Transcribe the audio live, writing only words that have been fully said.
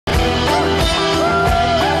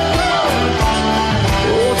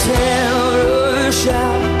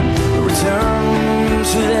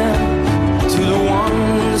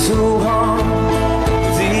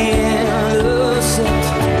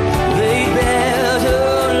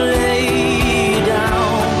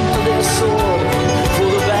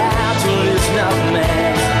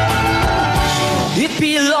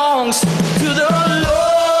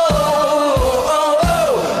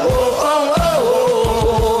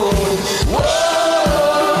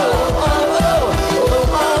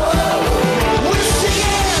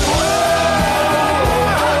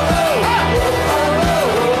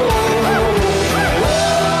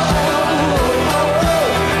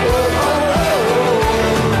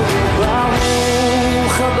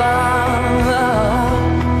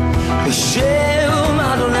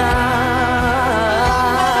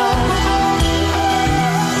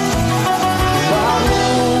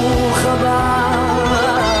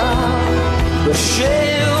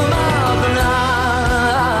shame of night.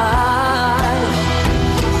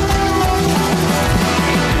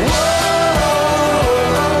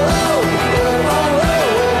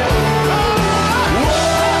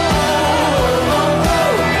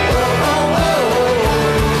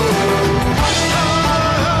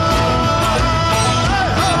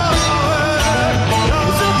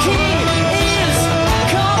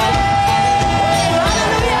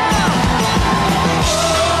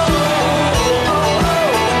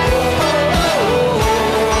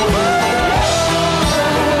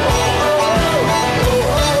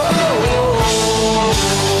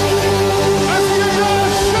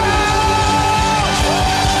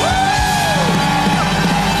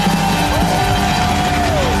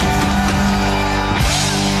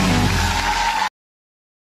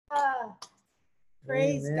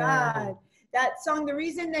 Praise God. That song, the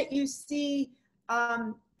reason that you see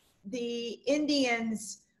the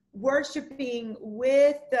Indians worshiping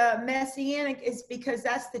with the Messianic is because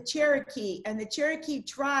that's the Cherokee, and the Cherokee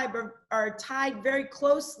tribe are tied very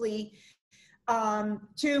closely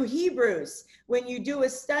to Hebrews. When you do a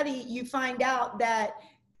study, you find out that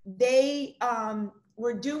they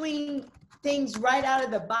were doing things right out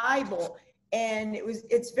of the Bible. And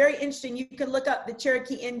it's very interesting. You can look up the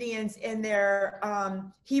Cherokee Indians and their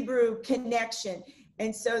Hebrew connection.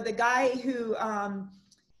 And so the guy who,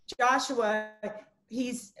 Joshua,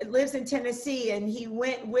 he lives in Tennessee, and he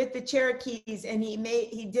went with the Cherokees, and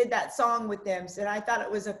he did that song with them. So I thought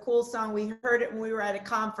it was a cool song. We heard it when we were at a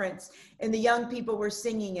conference, and the young people were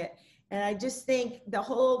singing it. And I just think the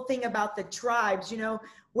whole thing about the tribes, you know,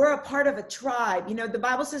 we're a part of a tribe. You know, the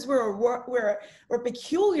Bible says we're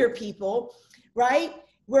peculiar people, right?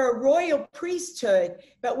 We're a royal priesthood,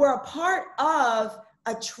 but we're a part of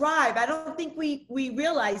a tribe. I don't think we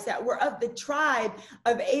realize that we're of the tribe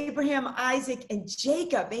of Abraham, Isaac, and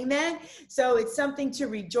Jacob. Amen. So it's something to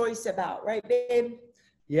rejoice about, right, babe?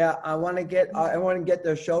 Yeah, I want to get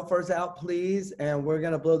the shofars out, please, and we're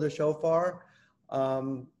gonna blow the shofar,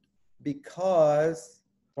 because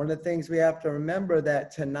one of the things we have to remember that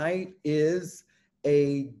tonight is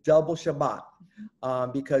a double Shabbat,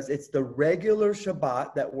 because it's the regular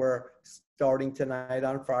Shabbat that we're starting tonight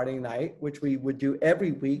on Friday night, which we would do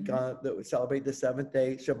every week that would celebrate the seventh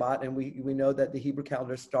day Shabbat. And we know that the Hebrew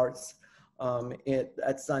calendar starts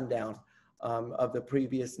at sundown of the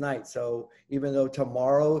previous night. So even though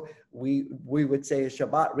tomorrow we would say is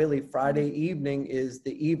Shabbat, really Friday evening is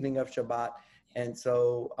the evening of Shabbat. And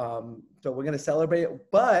so, so we're going to celebrate it,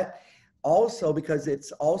 but also because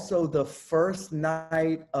it's also the first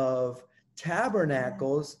night of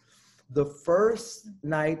Tabernacles, the first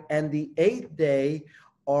night and the 8th day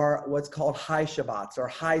are what's called high Shabbats or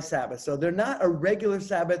high Sabbaths. So they're not a regular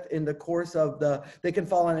Sabbath in the course of they can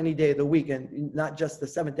fall on any day of the week and not just the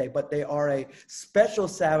 7th day, but they are a special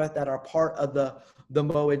Sabbath that are part of the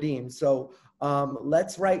Moedim. So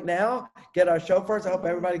let's right now get our shofars. I hope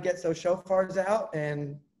everybody gets those shofars out.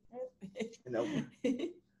 And, you know,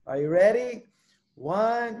 are you ready?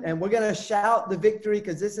 One, and we're going to shout the victory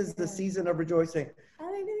because this is the season of rejoicing.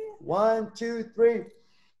 Hallelujah. 1, 2, 3.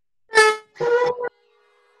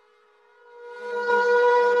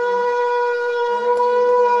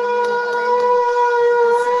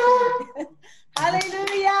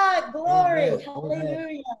 Hallelujah. Glory. Amen.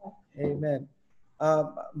 Hallelujah. Amen.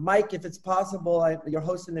 Mike, if it's possible, you're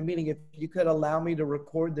hosting the meeting. If you could allow me to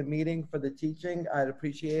record the meeting for the teaching, I'd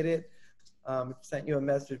appreciate it. Sent you a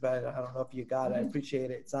message, but I don't know if you got it. I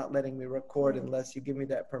appreciate it. It's not letting me record unless you give me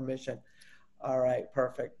that permission. All right,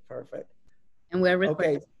 perfect. And we're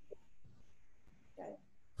recording. Okay.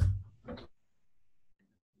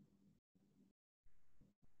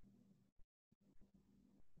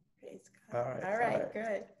 All right. All right,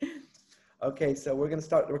 good. Okay, so we're going to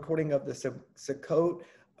start the recording of the Sukkot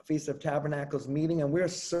Feast of Tabernacles meeting, and we're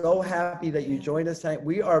so happy that you joined us tonight.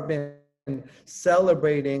 We are been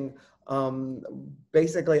celebrating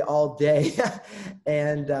basically all day,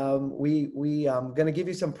 and we going to give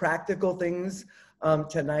you some practical things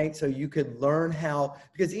tonight so you could learn how,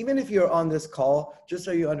 because even if you're on this call, just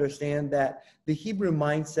so you understand that the Hebrew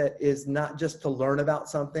mindset is not just to learn about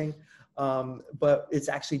something, but it's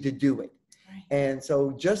actually to do it. And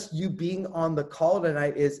so just you being on the call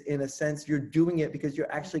tonight is, in a sense, you're doing it because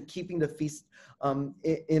you're actually keeping the feast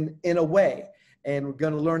in a way. And we're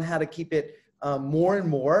going to learn how to keep it more and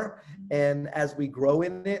more. And as we grow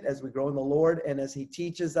in it, as we grow in the Lord, and as he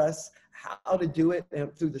teaches us how to do it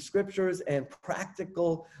and through the scriptures and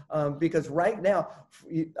practical, because right now,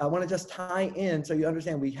 I want to just tie in so you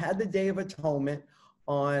understand, we had the Day of Atonement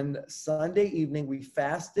on Sunday evening. We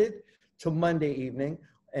fasted to Monday evening.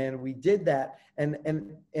 and we did that, and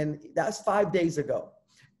that's 5 days ago.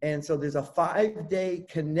 And so there's a 5-day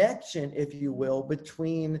connection, if you will,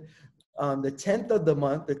 between the 10th of the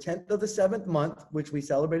month, the 10th of the 7th month, which we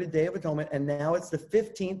celebrated Day of Atonement, and now it's the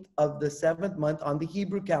 15th of the 7th month on the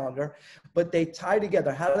Hebrew calendar, but they tie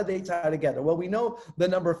together. How do they tie together? Well, we know the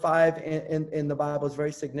number 5 in the Bible is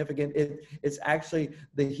very significant. It's actually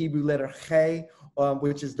the Hebrew letter He,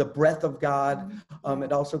 which is the breath of God.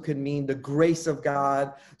 It also could mean the grace of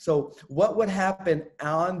God. So what would happen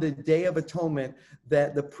on the Day of Atonement,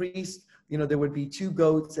 that the priest, there would be 2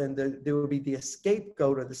 goats, and there would be the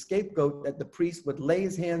scapegoat, or the scapegoat that the priest would lay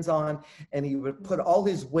his hands on, and he would put all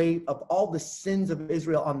his weight of all the sins of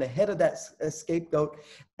Israel on the head of that scapegoat.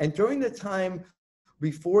 And during the time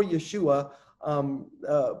before Yeshua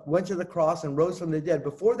went to the cross and rose from the dead,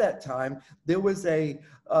 before that time, there was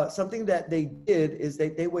something that they did, is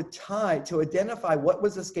they would tie, to identify what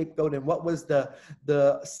was the scapegoat and what was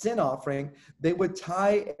the sin offering, they would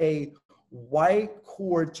tie a white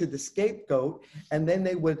cord to the scapegoat, and then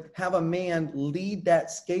they would have a man lead that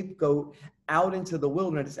scapegoat out into the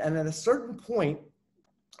wilderness. And at a certain point,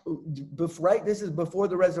 this is before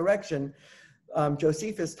the resurrection,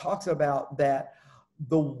 Josephus talks about that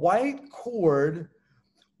the white cord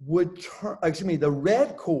would turn, the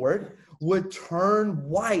red cord would turn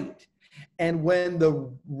white. And when the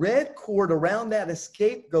red cord around that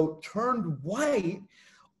scapegoat turned white,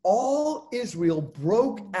 all Israel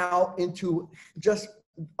broke out into just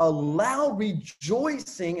a loud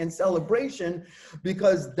rejoicing and celebration,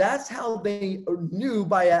 because that's how they knew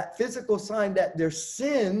by a physical sign that their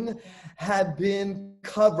sin had been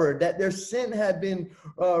covered, that their sin had been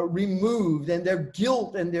removed, and their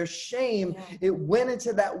guilt and their shame, it went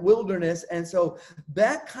into that wilderness. And so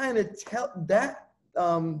that kind of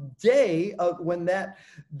day of when that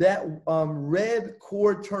red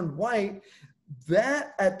cord turned white,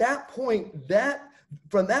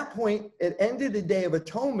 from that point, it ended the Day of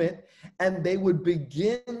Atonement, and they would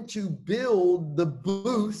begin to build the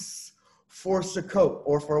booths for Sukkot,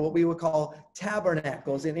 or for what we would call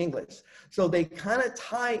tabernacles in English. So they kind of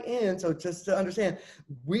tie in. So just to understand,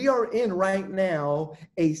 we are in right now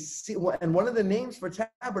and one of the names for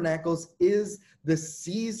tabernacles is the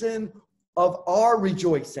season of our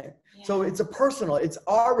rejoicing. So it's it's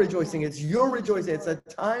our rejoicing. It's your rejoicing. It's a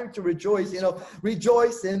time to rejoice,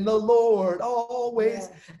 rejoice in the Lord always.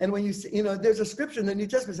 And when you see, there's a scripture in the New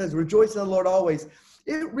Testament that says, rejoice in the Lord always.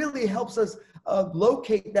 It really helps us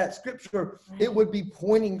locate that scripture. It would be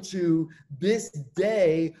pointing to this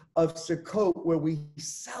day of Sukkot, where we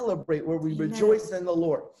celebrate, where we rejoice in the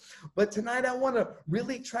Lord. But tonight I want to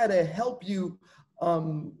really try to help you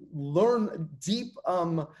learn deep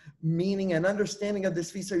meaning and understanding of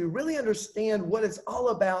this feast, so you really understand what it's all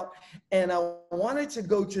about. And I wanted to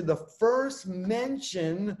go to the first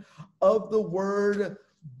mention of the word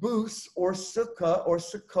booths, or sukkah, or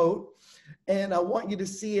Sukkot, and I want you to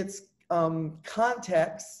see its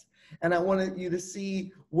context, and I wanted you to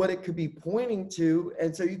see what it could be pointing to,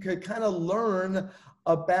 and so you could kind of learn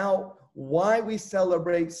about why we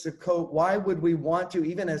celebrate Sukkot. Why would we want to,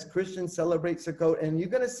 even as Christians, celebrate Sukkot? And you're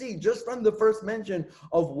going to see just from the first mention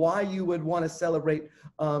of why you would want to celebrate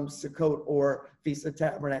Sukkot, or Feast of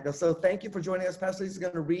Tabernacles. So thank you for joining us. Pastor Lisa is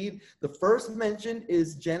going to read. The first mention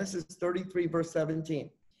is Genesis 33, verse 17.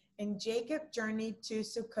 And Jacob journeyed to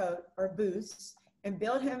Sukkot, or booths, and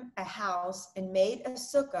built him a house, and made a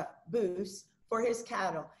sukkah, booths, for his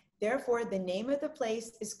cattle. Therefore, the name of the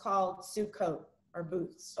place is called Sukkot, or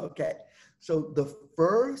booths. Okay, so the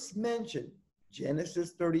first mention,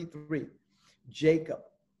 Genesis 33, Jacob,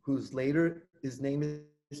 whose later his name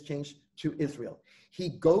is changed to Israel. He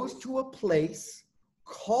goes to a place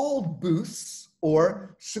called booths,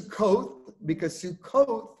 or Sukkot, because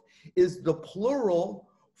Sukkot is the plural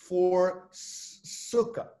for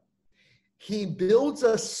sukkah. He builds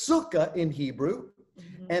a sukkah in Hebrew,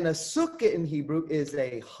 and a sukkah in Hebrew is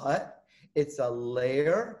a hut. It's a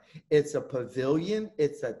lair, it's a pavilion,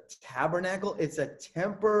 it's a tabernacle, it's a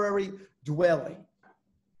temporary dwelling.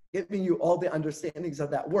 Giving you all the understandings of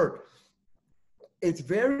that word.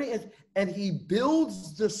 And he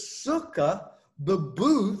builds the sukkah, the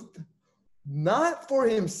booth, not for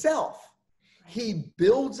himself. He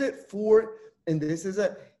builds it for, and this is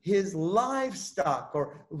his livestock,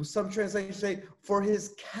 or some translations say for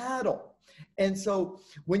his cattle. And so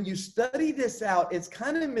when you study this out, it's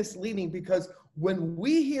kind of misleading, because when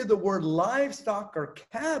we hear the word livestock or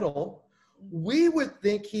cattle, we would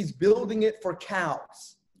think he's building it for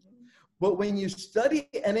cows. But when you study,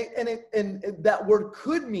 and that word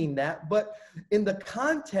could mean that, but in the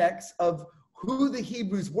context of who the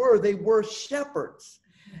Hebrews were, they were shepherds.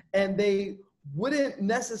 And they wouldn't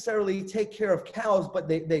necessarily take care of cows, but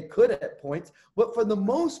they could at points. But for the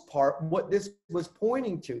most part, what this was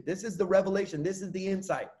pointing to, this is the revelation, this is the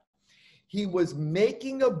insight. He was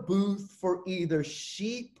making a booth for either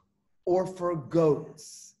sheep or for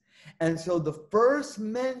goats. And so the first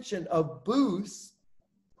mention of booths,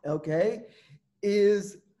 okay,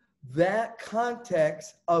 is that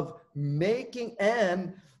context of making,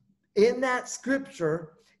 and in that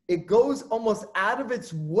scripture, it goes almost out of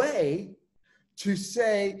its way to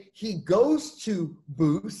say he goes to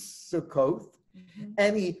booths, Sukkoth,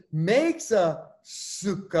 and he makes a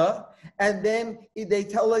sukkah, and then they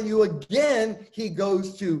tell you again he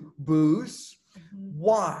goes to booths.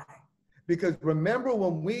 Why? Because remember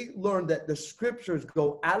when we learned that the scriptures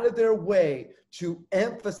go out of their way to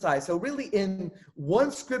emphasize. So really in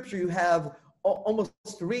one scripture you have almost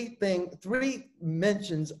three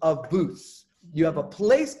mentions of booths. You have a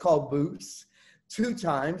place called booths 2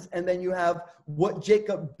 times, and then you have what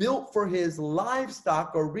Jacob built for his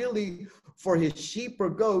livestock, or really for his sheep or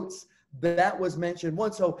goats, that was mentioned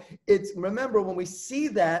once. So it's, remember when we see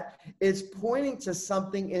that, it's pointing to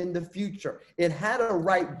something in the future. It had a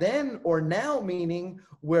right then or now meaning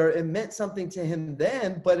where it meant something to him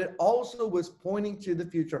then, but it also was pointing to the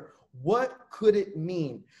future. What could it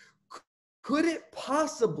mean? Could it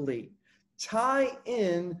possibly tie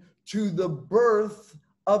in to the birth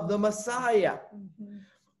of the Messiah?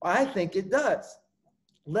 I think it does.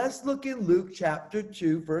 Let's look in Luke chapter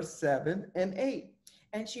 2, verse 7 and 8.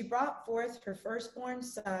 And she brought forth her firstborn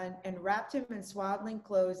son and wrapped him in swaddling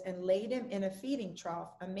clothes and laid him in a feeding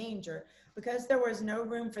trough, a manger, because there was no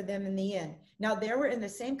room for them in the inn. Now there were in the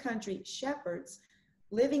same country shepherds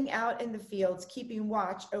living out in the fields, keeping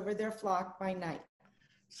watch over their flock by night.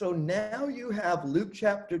 So now you have Luke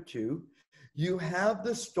chapter 2, you have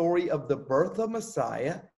the story of the birth of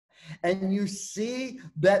Messiah, and you see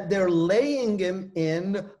that they're laying him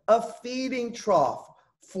in a feeding trough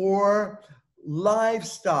for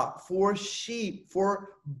livestock, for sheep, for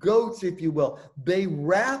goats, if you will. They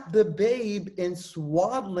wrap the babe in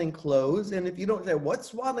swaddling clothes. And if you don't say,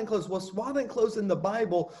 what's swaddling clothes? Well, swaddling clothes in the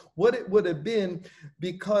Bible, what it would have been,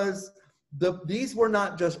 because these were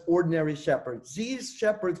not just ordinary shepherds. These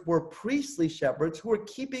shepherds were priestly shepherds who were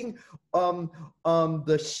keeping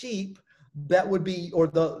the sheep that would be, or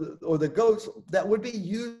the goats that would be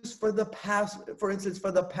used for the for instance, for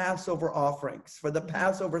the Passover offerings, for the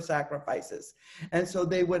Passover sacrifices. And so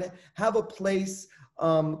they would have a place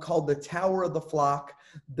called the Tower of the Flock,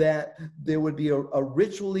 that there would be a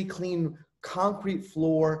ritually clean concrete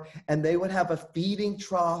floor, and they would have a feeding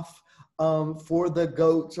trough for the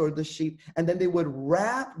goats or the sheep. And then they would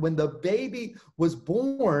wrap, when the baby was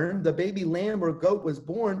born, the baby lamb or goat was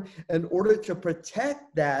born, in order to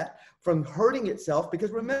protect that from hurting itself, because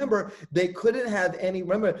remember, they couldn't have any,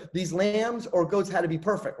 remember, these lambs or goats had to be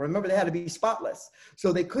perfect. Remember, they had to be spotless.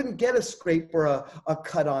 So they couldn't get a scrape or a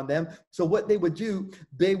cut on them. So what they would do,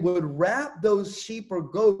 they would wrap those sheep or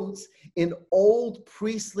goats in old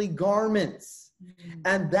priestly garments.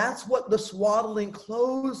 And that's what the swaddling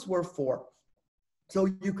clothes were for. So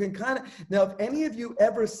you can kind of, now if any of you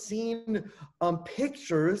ever seen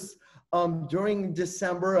pictures during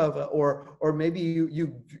December of, or maybe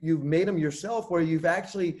you've made them yourself, where you've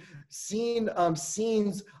actually seen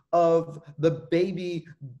scenes of the baby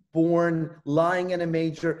born lying in a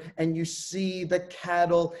manger, and you see the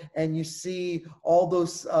cattle and you see all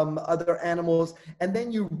those other animals, and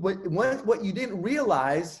then what you didn't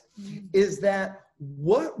realize is that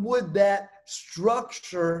what would that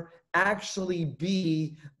structure actually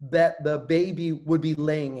be that the baby would be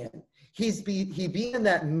laying in? He'd be in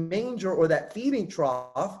that manger or that feeding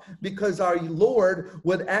trough because our Lord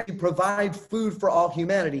would actually provide food for all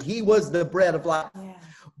humanity. He was the bread of life. Yeah.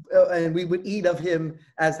 And we would eat of him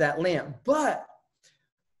as that lamb. But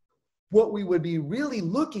what we would be really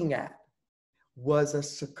looking at was a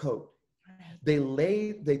Sukkot.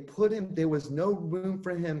 They put him, there was no room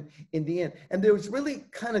for him in the inn. And there was really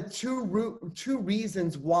kind of two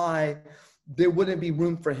reasons why there wouldn't be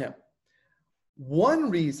room for him.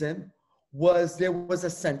 One reason was there was a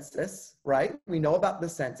census, right? We know about the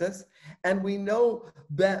census, and we know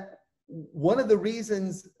that one of the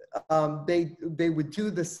reasons they would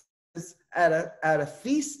do this at a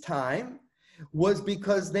feast time was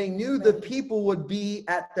because they knew the people would be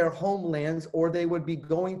at their homelands, or they would be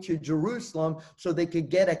going to Jerusalem so they could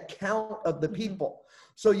get a count of the people.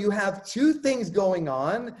 So you have two things going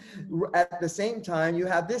on at the same time. You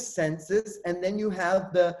have this census, and then you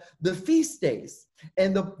have the feast days.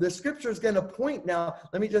 And the scripture is going to point now.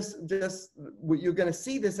 Let me just you're going to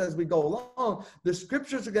see this as we go along. The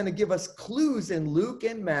scriptures are going to give us clues in Luke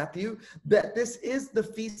and Matthew that this is the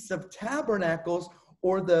Feast of Tabernacles,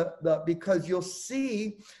 or because you'll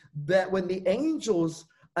see that when the angels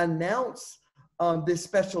announce this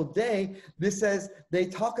special day, this says they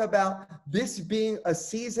talk about this being a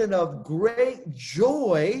season of great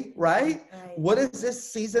joy, right? What is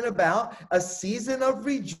this season about? A season of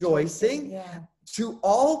rejoicing. Yeah. To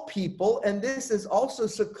all people. And this is also,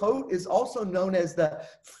 Sukkot is also known as the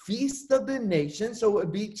Feast of the Nations. So it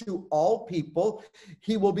would be to all people.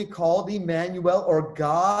 He will be called Emmanuel, or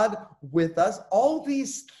God with us. All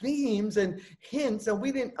these themes and hints, and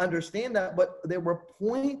we didn't understand that, but they were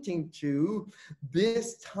pointing to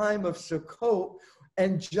this time of Sukkot.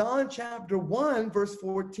 And John chapter 1, verse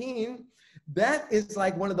 14, that is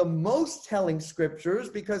like one of the most telling scriptures,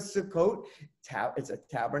 because Sukkot, it's a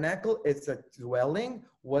tabernacle, it's a dwelling.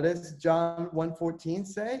 What does John 1:14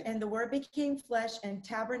 say? And the word became flesh and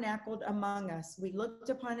tabernacled among us. We looked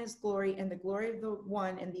upon his glory, and the glory of the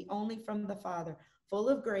one and the only from the Father, full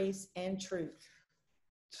of grace and truth.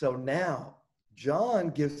 So now John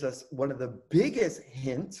gives us one of the biggest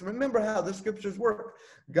hints. Remember how the scriptures work.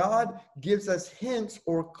 God gives us hints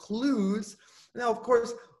or clues. Now, of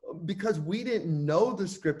course, because we didn't know the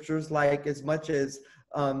scriptures like as much as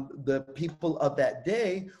the people of that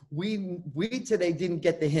day, we today didn't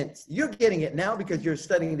get the hints. You're getting it now because you're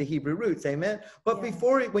studying the Hebrew roots, amen? But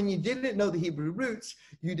before, when you didn't know the Hebrew roots,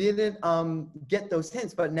 you didn't get those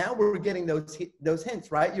hints. But now we're getting those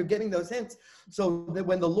hints, right? You're getting those hints. So that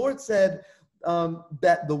when the Lord said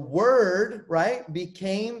that the word, right,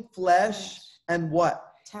 became flesh and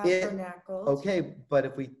what? Tabernacled. Okay, but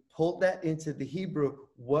if we pulled that into the Hebrew,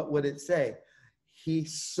 what would it say? He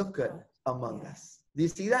sukkot among us. Do you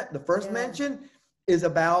see that? The first mention is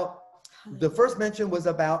about, the first mention was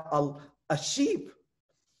about a sheep.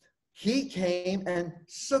 He came and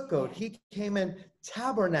sukkot. He came and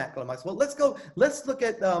tabernacled among us. Well, let's look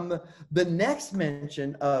at the next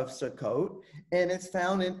mention of Sukkot, and it's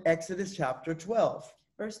found in Exodus chapter 12.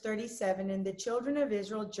 Verse 37, and the children of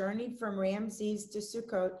Israel journeyed from Ramses to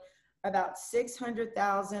Sukkot, about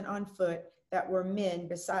 600,000 on foot, that were men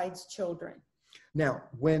besides children. Now,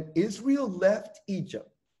 when Israel left Egypt,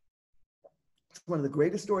 it's one of the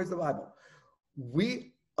greatest stories of the Bible.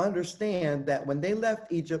 We understand that when they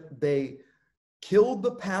left Egypt, they killed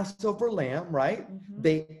the Passover lamb, right? Mm-hmm.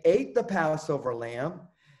 They ate the Passover lamb.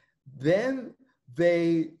 Then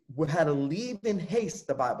they had to leave in haste,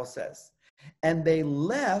 the Bible says. And they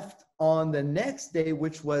left on the next day,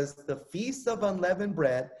 which was the Feast of Unleavened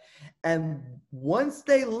Bread. And once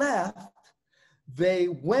they left, they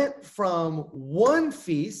went from one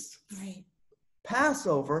feast,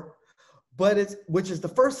 Passover, which is the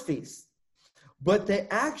first feast, but they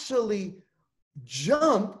actually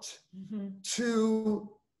jumped to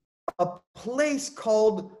a place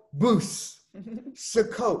called Bus,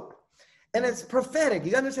 Sukkot. And it's prophetic.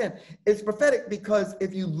 You understand? It's prophetic because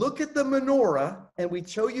if you look at the menorah, and we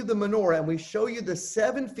show you the menorah, and we show you the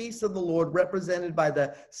 7 feasts of the Lord represented by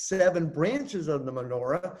the 7 branches of the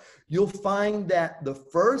menorah, you'll find that the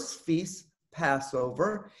first feast,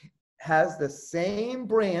 Passover, has the same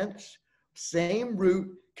branch, same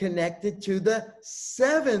root connected to the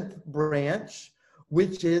 7th branch,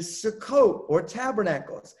 which is Sukkot or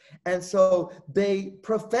tabernacles. And so they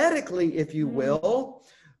prophetically, if you will,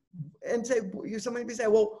 and say, somebody may say,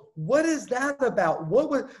 well, what is that about?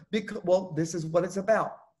 Well, this is what it's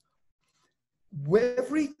about.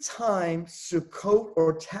 Every time Sukkot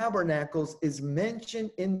or tabernacles is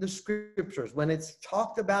mentioned in the scriptures, when it's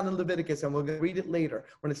talked about in Leviticus, and we're going to read it later,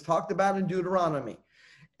 when it's talked about in Deuteronomy,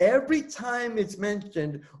 every time it's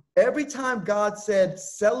mentioned, every time God said,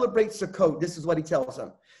 celebrate Sukkot, this is what he tells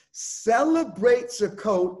them. Celebrate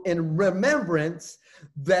Sukkot in remembrance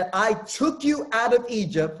that I took you out of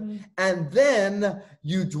Egypt, and then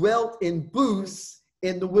you dwelt in Bus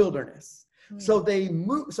in the wilderness. So they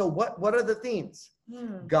moved. So what are the themes?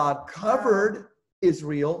 God covered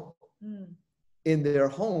Israel in their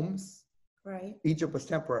homes. Right. Egypt was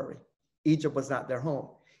temporary. Egypt was not their home.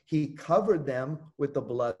 He covered them with the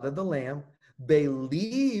blood of the Lamb. They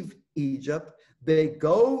leave Egypt. They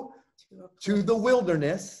go to the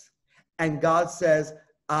wilderness, and God says,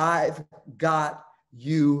 I've got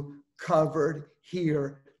you covered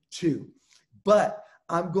here too. But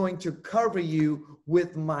I'm going to cover you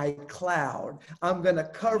with my cloud. I'm going to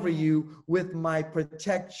cover you with my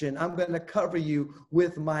protection. I'm going to cover you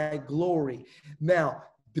with my glory. Now,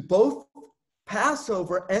 both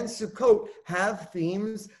Passover and Sukkot have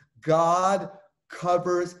themes. God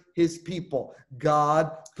covers his people.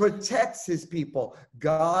 God protects his people.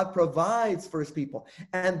 God provides for his people.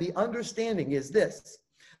 And the understanding is this,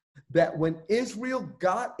 that when Israel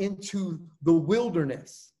got into the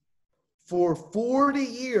wilderness for 40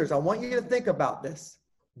 years, I want you to think about this.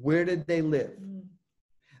 Where did they live?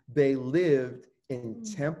 They lived in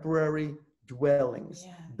temporary dwellings.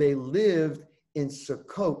 Yeah. They lived in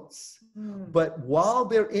Sukkots. But while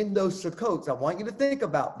they're in those Sukkots, I want you to think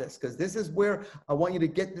about this, because this is where I want you to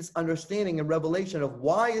get this understanding and revelation of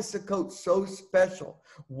why is Sukkot so special?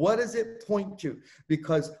 What does it point to?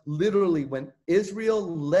 Because literally when Israel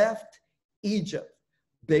left Egypt,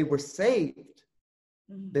 they were saved.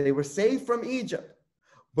 They were saved from Egypt,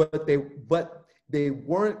 but they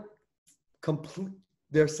weren't complete.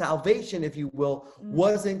 Their salvation, if you will,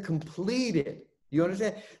 wasn't completed. You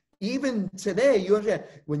understand? Even today, you understand,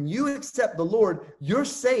 when you accept the Lord, you're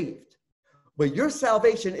saved, but your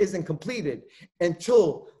salvation isn't completed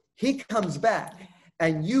until he comes back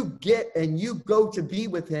and you go to be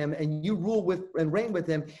with him and you rule with and reign with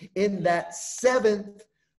him in that seventh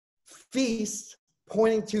feast,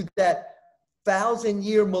 pointing to that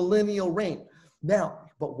 1,000-year millennial reign. Now,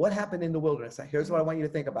 but what happened in the wilderness? Now, here's what I want you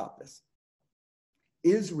to think about this.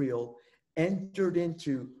 Israel entered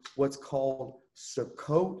into what's called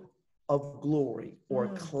Sukkot of glory, or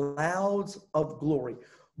clouds of glory.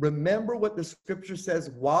 Remember what the scripture says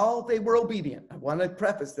while they were obedient. I want to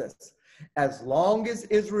preface this. As long as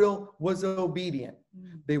Israel was obedient,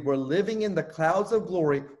 they were living in the clouds of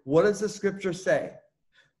glory. What does the scripture say?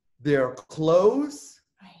 Their clothes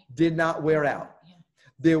did not wear out.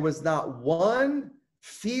 There was not one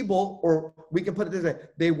feeble, or we can put it this way,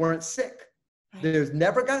 they weren't sick. They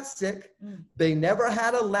never got sick. They never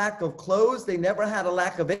had a lack of clothes. They never had a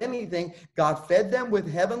lack of anything. God fed them with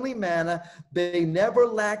heavenly manna. They never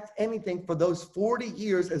lacked anything for those 40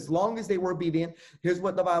 years as long as they were obedient. Here's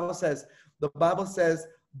what the Bible says. The Bible says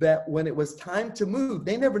that when it was time to move,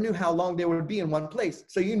 they never knew how long they would be in one place.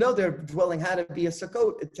 So you know their dwelling had to be a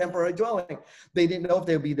Sukkot, a temporary dwelling. They didn't know if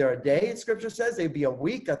they would be there a day, scripture says. They'd be a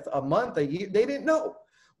week, a month, a year. They didn't know.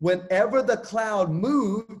 Whenever the cloud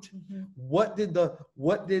moved, what did the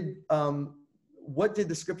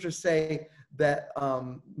scripture say that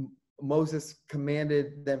Moses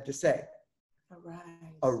commanded them to say?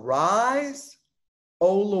 Arise,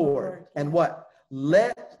 O Lord, and what?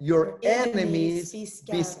 Let your enemies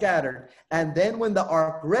be scattered. And then when the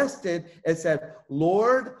ark rested, it said,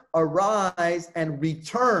 Lord, arise and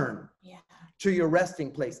return to your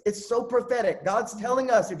resting place. It's so prophetic. God's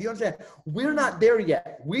telling us, if you understand, we're not there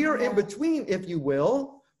yet. We are in between, if you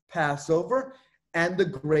will, Passover and the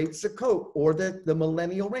great Sukkot, or the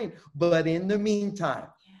millennial reign. But in the meantime,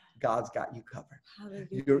 God's got you covered.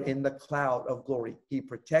 Hallelujah. You're in the cloud of glory. He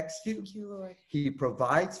protects you. Thank you, Lord. He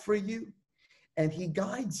provides for you, and he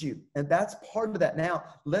guides you. And that's part of that. Now,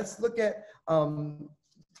 let's look at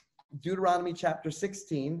Deuteronomy chapter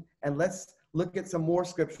 16, and let's look at some more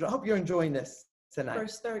scripture. I hope you're enjoying this tonight.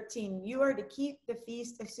 Verse 13, you are to keep the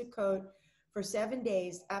feast of Sukkot for 7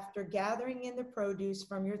 days after gathering in the produce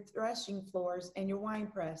from your threshing floors and your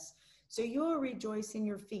winepress. So you will rejoice in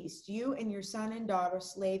your feast, you and your son and daughter,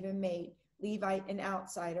 slave and maid, Levite and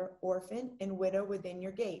outsider, orphan and widow within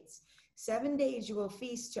your gates. 7 days you will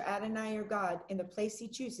feast to Adonai your God in the place he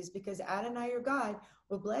chooses, because Adonai your God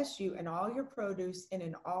will bless you in all your produce and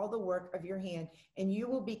in all the work of your hand, and you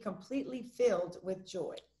will be completely filled with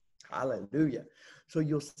joy. Hallelujah. So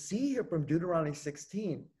you'll see here from Deuteronomy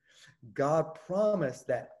 16, God promised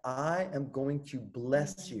that I am going to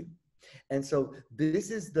bless you. And so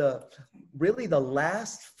this is really the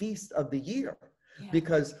last feast of the year,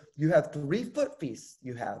 because you have 3 foot feasts.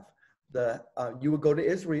 You have you would go to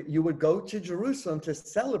Israel, you would go to Jerusalem to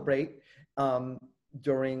celebrate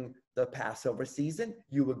during the Passover season.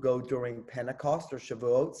 You would go during Pentecost or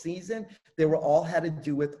Shavuot season. They were all had to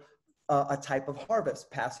do with a type of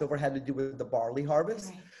harvest. Passover had to do with the barley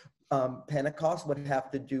harvest. Pentecost would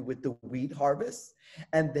have to do with the wheat harvest.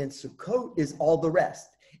 And then Sukkot is all the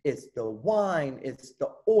rest. It's the wine, it's the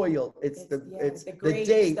oil, it's the grapes,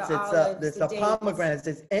 dates, it's the pomegranates,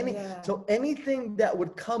 it's so anything that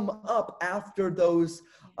would come up after those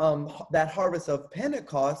that harvest of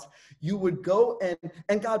Pentecost, you would go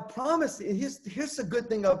and God promised. Here's the good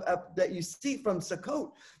thing that you see from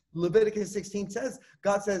Sukkot. Leviticus 16 says,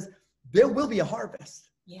 God says, there will be a harvest.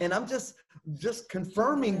 And I'm just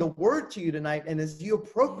confirming the word to you tonight. And as you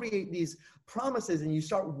appropriate these promises and you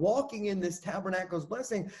start walking in this tabernacle's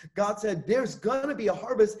blessing, God said, there's going to be a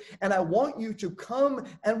harvest, and I want you to come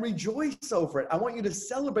and rejoice over it. I want you to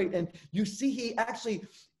celebrate. And you see, he actually,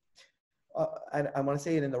 I want to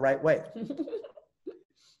say it in the right way.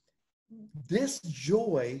 This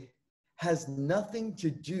joy has nothing to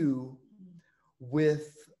do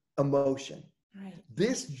with emotion. Right.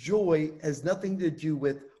 This joy has nothing to do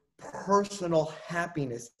with personal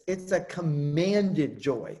happiness. It's a commanded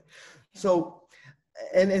joy. So,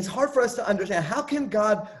 and it's hard for us to understand. How can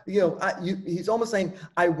God, he's almost saying,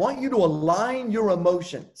 I want you to align your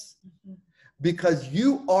emotions because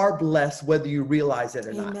you are blessed whether you realize it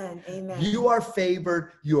or not. Amen. You are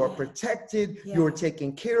favored. You are protected. You are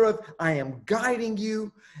taken care of. I am guiding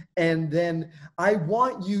you. And then I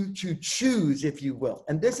want you to choose, if you will.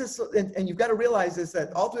 And this is, and you've got to realize this,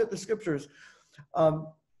 that all throughout the scriptures,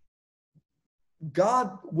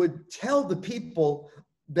 God would tell the people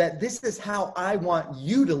that this is how I want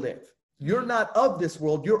you to live. You're not of this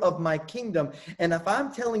world, you're of my kingdom. And if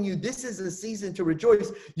I'm telling you this is a season to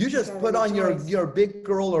rejoice, you just put on your big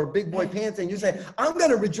girl or big boy pants and you say, I'm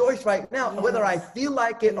going to rejoice right now, whether I feel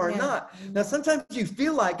like it or not. Now, sometimes you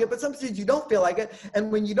feel like it, but sometimes you don't feel like it.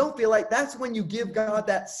 And when you don't feel like, that's when you give God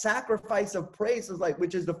that sacrifice of praise,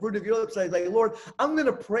 which is the fruit of your lips. Like, Lord, I'm going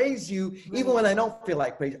to praise you even when I don't feel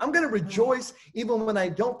like praise. I'm going to rejoice even when I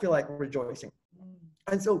don't feel like rejoicing.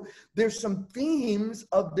 And so there's some themes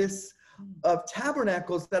of this, of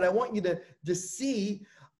tabernacles, that I want you to see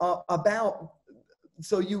about,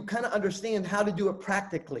 so you kind of understand how to do it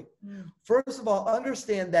practically. First of all,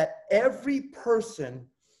 understand that every person,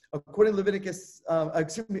 according to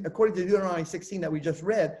according to Deuteronomy 16 that we just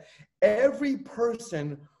read, every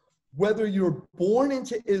person, whether you're born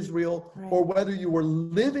into Israel or whether you were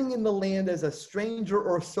living in the land as a stranger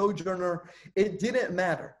or a sojourner, it didn't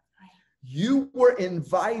matter. You were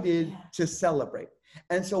invited to celebrate.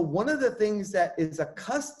 And so one of the things that is a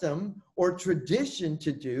custom or tradition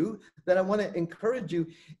to do that I want to encourage you,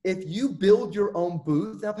 if you build your own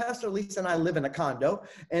booth. Now, Pastor Lisa and I live in a condo,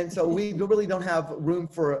 and so we really don't have room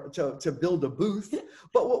to build a booth.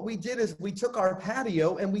 But what we did is we took our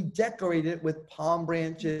patio and we decorated it with palm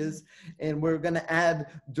branches, and we're going to add,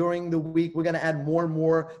 during the week, we're going to add more and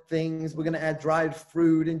more things. We're going to add dried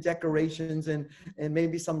fruit and decorations and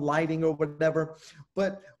maybe some lighting or whatever.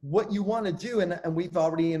 But what you want to do, and we've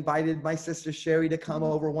already invited my sister Sherry to come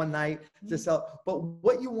over one night to sell, but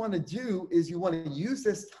what you want to do is you want to use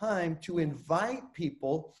this time to invite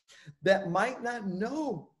people that might not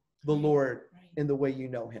know the Lord in the way you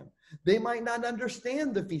know him. They might not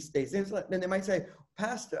understand the feast days. And they might say,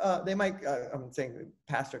 Pastor, I'm saying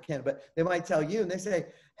Pastor Ken, but they might tell you, and they say,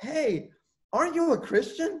 hey, aren't you a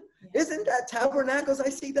Christian? Isn't that tabernacles? I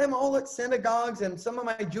see them all at synagogues and some of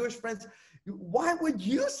my Jewish friends. Why would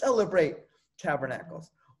you celebrate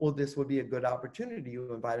tabernacles? Well, this would be a good opportunity.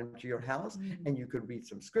 You invite them to your house and you could read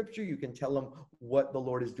some scripture. You can tell them what the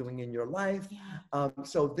Lord is doing in your life.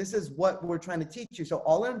 So this is what we're trying to teach you. So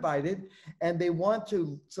all are invited, and they want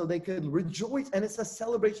to, so they could rejoice. And it's a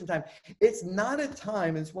celebration time. It's not a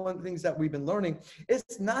time, it's one of the things that we've been learning.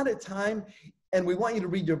 It's not a time, and we want you to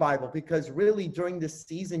read your Bible, because really during this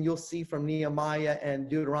season, you'll see from Nehemiah and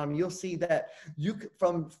Deuteronomy, you'll see that you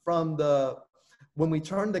when we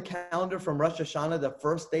turn the calendar from Rosh Hashanah, the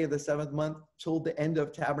first day of the 7th month, till the end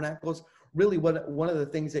of Tabernacles, really one of the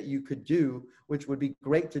things that you could do, which would be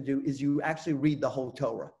great to do, is you actually read the whole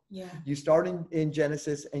Torah. You start in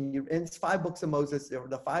Genesis, and it's 5 books of Moses. There were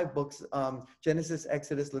the 5 books, Genesis,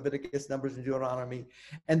 Exodus, Leviticus, Numbers, and Deuteronomy.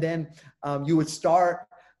 And then you would start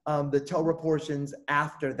the Torah portions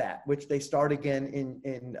after that, which they start again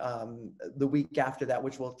in the week after that,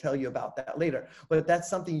 which we'll tell you about that later. But that's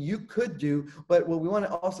something you could do. But what we want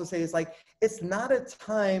to also say is, like, it's not a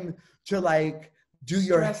time to like do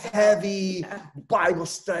your heavy Bible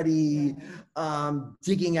study,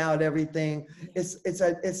 digging out everything. It's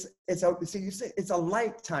a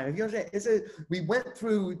light time. If you understand, we went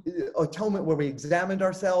through atonement where we examined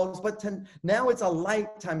ourselves, but now it's a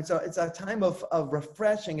light time. It's a time of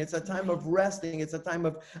refreshing. It's a time of resting. It's a time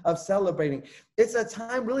of celebrating. It's a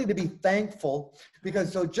time really to be thankful,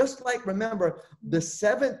 because so just like, remember, the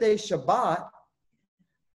 7th day Shabbat,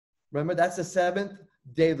 remember that's the 7th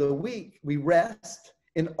day of the week, we rest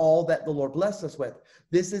in all that the Lord blessed us with.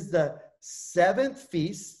 This is the 7th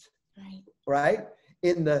feast, right?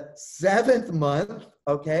 In the 7th month,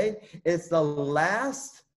 okay? It's the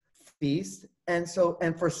last feast. And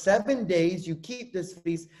for 7 days, you keep this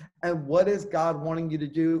feast. And what is God wanting you to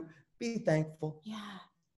do? Be thankful.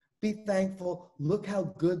 Be thankful. Look how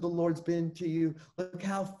good the Lord's been to you. Look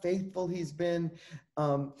how faithful he's been.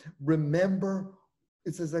 Remember,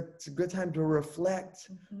 it's a good time to reflect,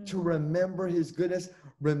 to remember his goodness.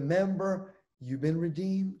 Remember, you've been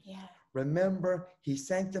redeemed. Remember, he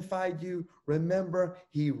sanctified you. Remember,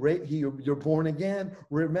 you're born again.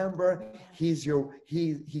 Remember, he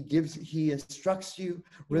instructs you.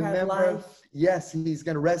 You have Remember, life. yes, he's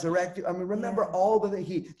going to resurrect you. I mean, remember Yeah. all the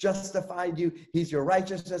he justified you. He's your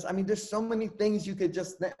righteousness. I mean, there's so many things you could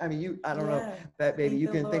just, I mean, I don't know, that baby, Thank you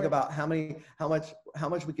the can think Lord. about how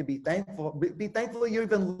much we could be thankful. Be thankful you're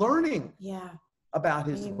even learning Yeah. about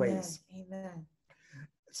his Amen. ways. Amen.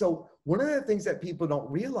 So one of the things that people don't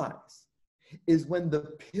realize is when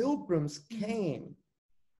the pilgrims came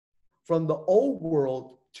from the old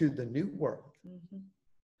world to the new world,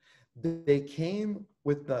 they came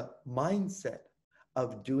with the mindset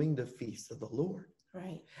of doing the feast of the Lord.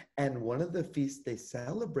 Right. And one of the feasts they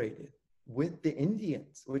celebrated with the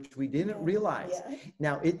Indians, which we didn't realize. Yeah.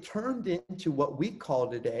 Now it turned into what we call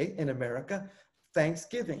today in America,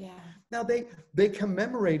 Thanksgiving. Yeah. Now they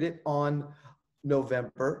commemorate it on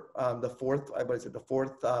November, the fourth, what is it? The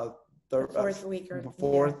fourth, Fourth week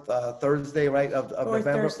or Thursday, right? Of Fourth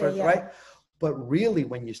November, Thursday, yeah. right? But really,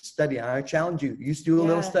 when you study, and I challenge you, you do a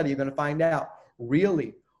little study, you're going to find out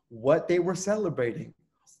really what they were celebrating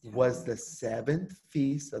was the seventh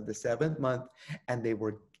feast of the seventh month, and it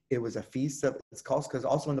was a feast of, it's called, because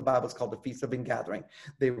also in the Bible it's called the Feast of Ingathering.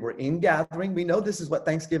 They were ingathering. We know this is what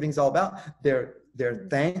Thanksgiving is all about. They're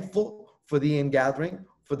thankful for the ingathering,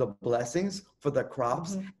 for the blessings, for the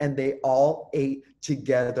crops, and they all ate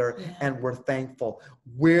together and were thankful.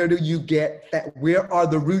 Where do you get that? Where are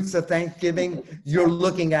the roots of Thanksgiving? You're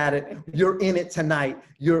looking at it. You're in it tonight.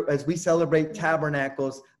 As we celebrate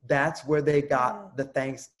tabernacles, that's where they got the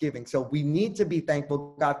Thanksgiving. So we need to be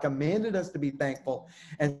thankful. God commanded us to be thankful.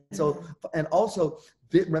 And so, and also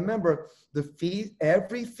remember the feast,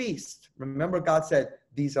 every feast, remember God said,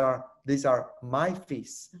 these are my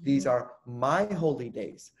feasts. These are my holy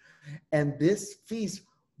days. And this feast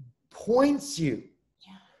points you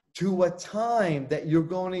to a time that you're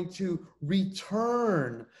going to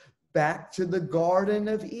return back to the Garden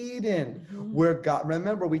of Eden, where God,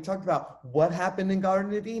 remember we talked about what happened in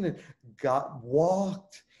Garden of Eden. God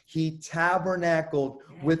walked, he tabernacled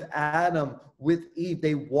with Adam, with Eve.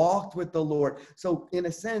 They walked with the Lord. So in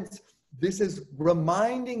a sense, this is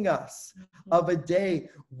reminding us of a day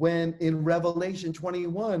when in Revelation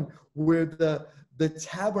 21, where the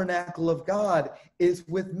tabernacle of God is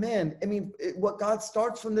with men. I mean, what God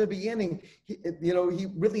starts from the beginning,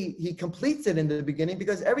 he completes it in the beginning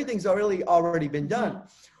because everything's already been done.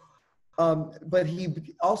 But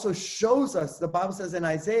he also shows us, the Bible says in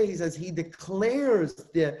Isaiah, he says he declares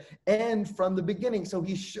the end from the beginning. So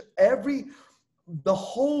the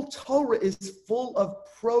whole Torah is full of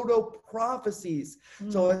proto-prophecies.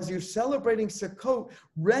 So as you're celebrating Sukkot,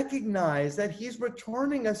 recognize that he's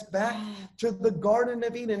returning us back to the Garden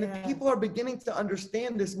of Eden. And people are beginning to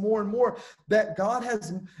understand this more and more, that God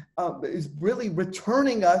is really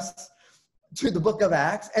returning us to the book of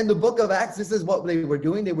Acts. And the book of Acts, this is what they were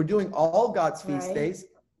doing. They were doing all God's feast days.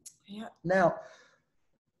 Yeah. Now,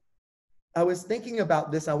 I was thinking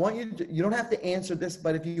about this. I want you don't have to answer this,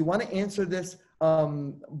 but if you want to answer this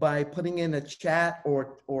by putting in a chat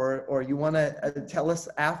or you want to tell us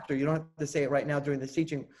after, you don't have to say it right now during the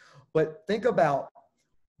teaching, but think about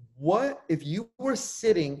what if you were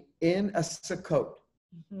sitting in a Sukkot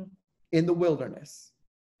in the wilderness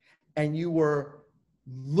and you were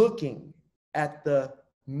looking at the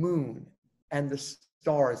moon and the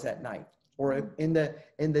stars at night. Or in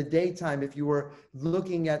the daytime, if you were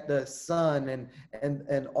looking at the sun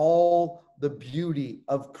and all the beauty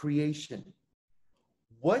of creation,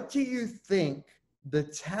 what do you think the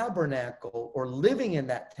tabernacle or living in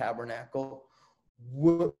that tabernacle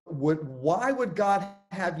why would God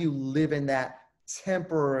have you live in that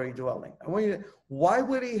temporary dwelling? Why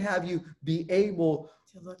would he have you be able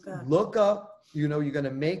to look up? You're going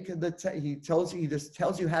to make he just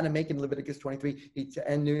tells you how to make in Leviticus 23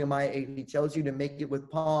 and Nehemiah 8. He tells you to make it with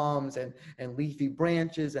palms and leafy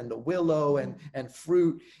branches and the willow and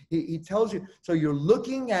fruit. He tells you. So you're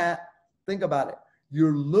looking at, think about it.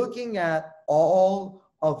 You're looking at all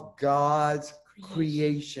of God's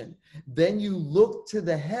creation. Then you look to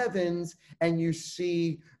the heavens and you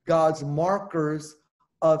see God's markers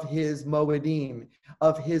of his moedim,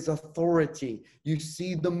 of his authority. You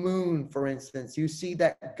see the moon, for instance. You see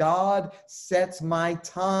that God sets my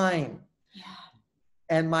time. Yeah.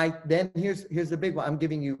 And then here's the big one. I'm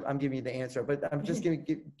giving you the answer, but I'm just going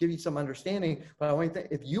to give you some understanding. But I want to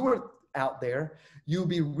think, if you were out there, you'll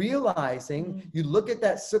be realizing, you look at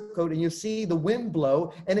that Sukkot and you see the wind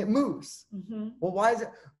blow and it moves. Well, why is it?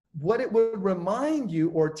 What it would remind you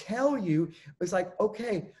or tell you is like,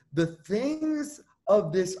 okay, the things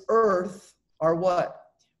of this earth are what?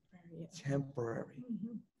 Temporary.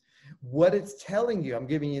 What it's telling you, I'm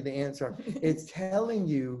giving you the answer. It's telling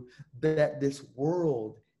you that this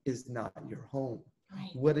world is not your home. Right.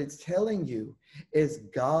 What it's telling you is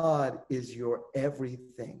God is your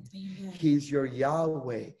everything. Amen. He's your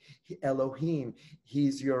Yahweh, Elohim.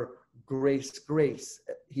 He's your grace.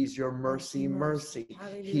 He's your mercy.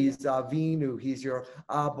 Hallelujah. He's Avinu. He's your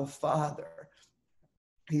Abba Father.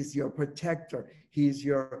 He's your protector. He's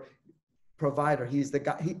your provider. He's the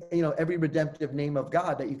God, every redemptive name of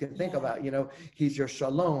God that you can think about, he's your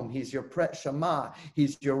shalom, he's your shema,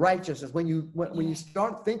 he's your righteousness. When you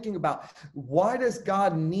start thinking about why does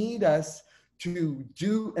God need us to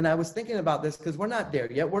do, and I was thinking about this because we're not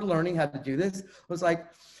there yet. We're learning how to do this. I was like,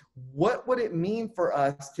 what would it mean for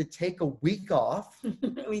us to take a week off?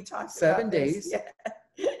 We talked 7 about days. this.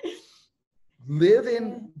 Yeah. Live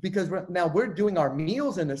in, because we're doing our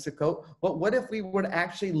meals in the Sukkot, but what if we were to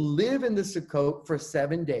actually live in the Sukkot for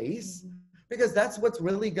 7 days? Because that's what's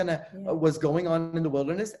really was going on in the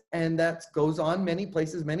wilderness, and that goes on many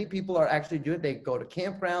places. Many people are actually doing it. They go to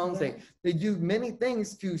campgrounds, they do many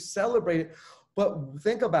things to celebrate it. But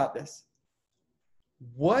think about this.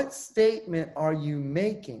 What statement are you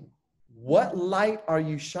making? What light are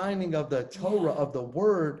you shining of the Torah, of the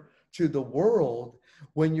word, to the world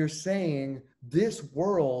when you're saying this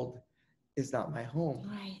world is not my home?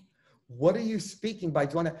 Right. What are you speaking by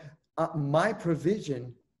doing that? My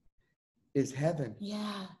provision is heaven.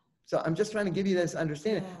 Yeah. So I'm just trying to give you this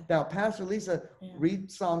understanding. Yeah. Now, Pastor Lisa, read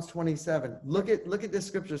Psalms 27. Look at this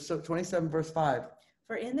scripture, so 27 verse 5.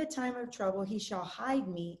 For in the time of trouble, he shall hide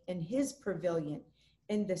me in his pavilion.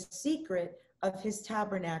 In the secret of his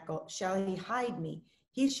tabernacle shall he hide me.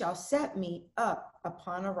 He shall set me up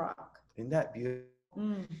upon a rock. Isn't that beautiful?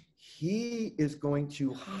 He is going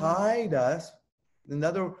to hide us.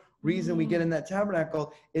 Another reason we get in that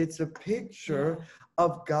tabernacle, it's a picture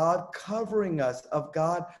of God covering us, of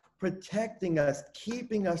God protecting us,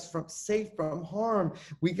 keeping us safe from harm.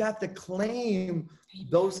 We got to claim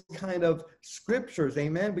those kind of scriptures.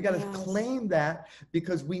 Amen. We got to claim that,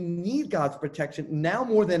 because we need God's protection now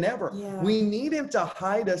more than ever. We need him to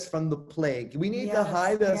hide us from the plague. We need to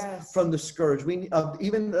hide us from the scourge. We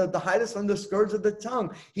even to hide us from the scourge of the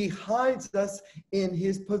tongue. He hides us in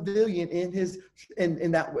his pavilion,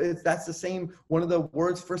 in that's the same, one of the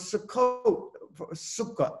words for Sukkot.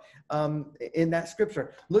 Sukkah, in that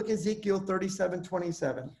scripture. Look, Ezekiel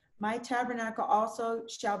 37:27. My tabernacle also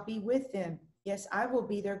shall be with them. Yes, I will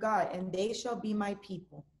be their God, and they shall be my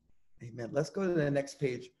people. Amen. Let's go to the next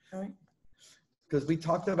page. All right. Because we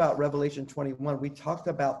talked about Revelation 21. We talked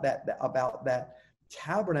about that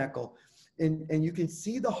tabernacle. And you can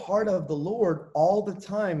see the heart of the Lord all the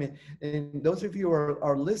time. And those of you who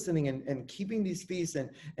are listening and keeping these feasts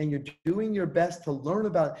and you're doing your best to learn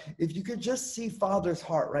about it, if you could just see Father's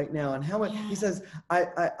heart right now and how much he says,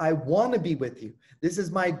 I want to be with you. This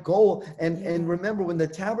is my goal. And remember, when the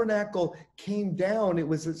tabernacle came down, it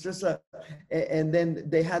was just and then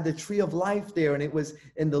they had the tree of life there,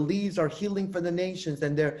 and the leaves are healing for the nations,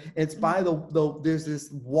 and it's by there's this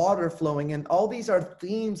water flowing, and all these are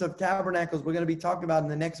themes of tabernacles we're going to be talking about in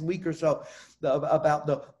the next week or so, about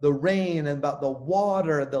the rain and about the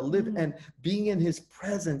water, and being in his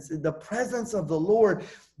presence, the presence of the Lord.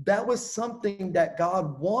 That was something that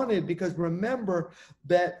God wanted, because remember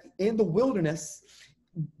that in the wilderness,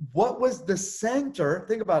 what was the center?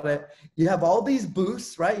 Think about it. You have all these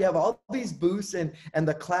booths, right? You have all these booths, and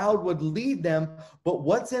the cloud would lead them. But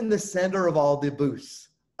what's in the center of all the booths?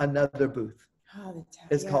 Another booth.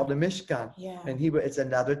 It's called the Mishkan. And it's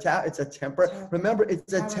another it's a temporary. Remember,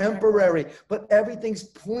 it's a temporary, but everything's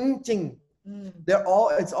pointing.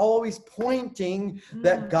 It's always pointing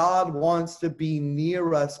that God wants to be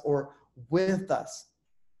near us or with us.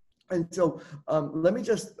 And so let me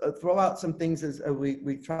just throw out some things as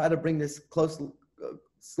we try to bring this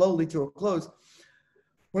slowly to a close.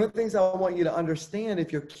 One of the things I want you to understand,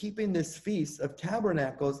 if you're keeping this Feast of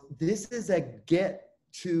Tabernacles, this is a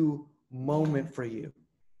get-to moment for you.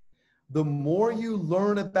 The more you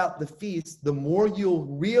learn about the feast, the more you'll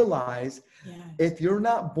realize if you're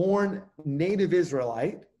not born native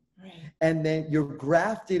Israelite, and then you're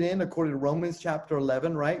grafted in, according to Romans chapter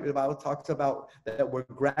 11, right? The Bible talks about that we're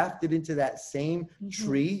grafted into that same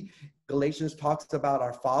tree. Galatians talks about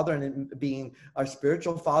our father and being our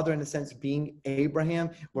spiritual father, in a sense, being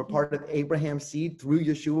Abraham. We're part of Abraham's seed through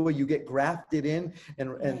Yeshua. You get grafted in, and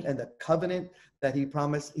the covenant that he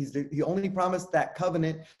promised, he only promised that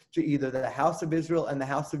covenant to either the house of Israel and the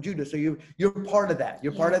house of Judah. So you're part of that.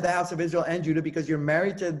 You're part of the house of Israel and Judah, because you're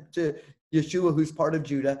married to Yeshua, who's part of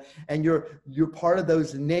Judah, and you're part of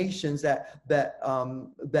those nations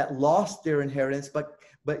that lost their inheritance. But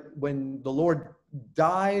when the Lord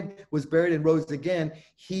died, was buried, and rose again,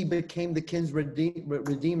 he became the king's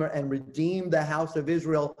redeemer and redeemed the house of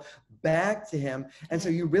Israel back to him. And so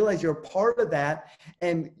you realize you're a part of that,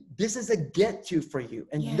 and this is a get to for you.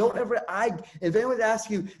 And don't ever, if anyone asks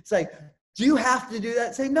you, it's like, do you have to do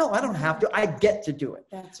that? Say, no, I don't have to. I get to do it.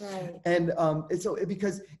 That's right. And so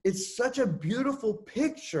because it's such a beautiful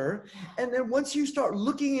picture. And then once you start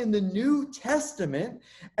looking in the New Testament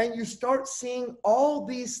and you start seeing all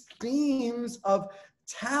these themes of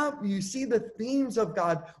you see the themes of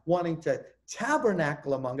God wanting to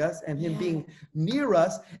tabernacle among us and him being near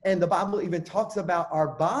us. And the Bible even talks about our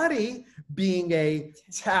body being a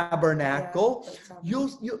tabernacle. You'll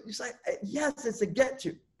say, yes, it's a get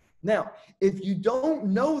to. Now, if you don't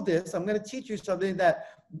know this, I'm going to teach you something that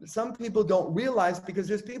some people don't realize, because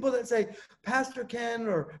there's people that say, Pastor Ken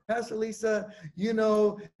or Pastor Lisa, you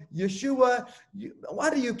know, Yeshua,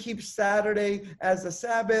 why do you keep Saturday as a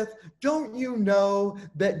Sabbath? Don't you know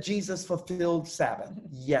that Jesus fulfilled Sabbath?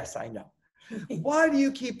 Yes, I know. Why do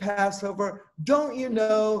you keep Passover? Don't you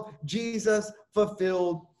know Jesus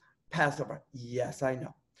fulfilled Passover? Yes, I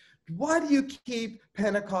know. Why do you keep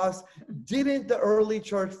Pentecost? Didn't the early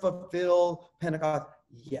church fulfill Pentecost?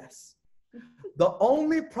 Yes. The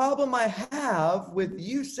only problem I have with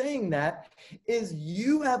you saying that is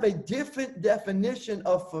you have a different definition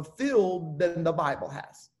of fulfilled than the Bible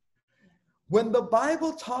has. When the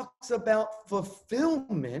Bible talks about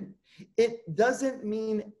fulfillment, it doesn't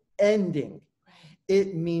mean ending.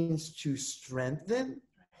 It means to strengthen,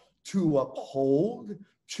 to uphold,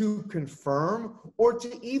 to confirm, or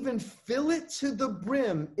to even fill it to the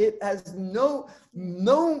brim. It has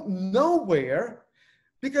nowhere,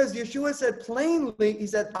 because Yeshua said plainly, he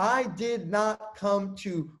said, I did not come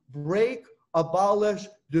to break, abolish,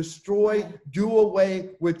 destroy, do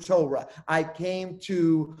away with Torah. I came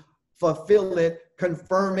to fulfill it,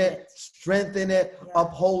 confirm it, strengthen it,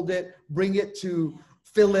 uphold it, bring it to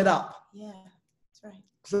fill it up. Yeah, that's right.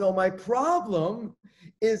 So my problem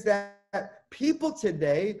is that people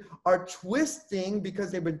today are twisting,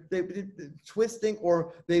 because they've been twisting,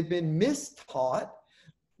 or they've been mistaught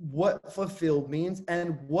what fulfilled means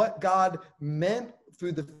and what God meant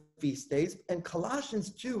through the feast days. And Colossians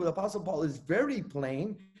 2, the Apostle Paul is very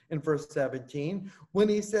plain in verse 17 when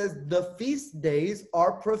he says the feast days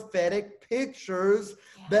are prophetic pictures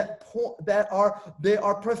that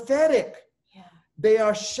are prophetic. They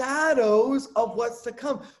are shadows of what's to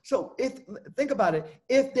come. So think about it.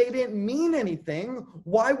 If they didn't mean anything,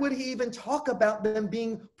 why would he even talk about them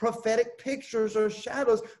being prophetic pictures or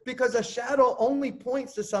shadows? Because a shadow only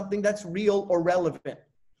points to something that's real or relevant.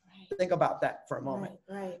 Right. Think about that for a moment.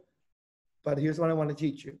 Right. But here's what I want to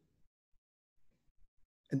teach you.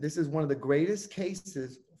 And this is one of the greatest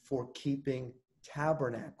cases for keeping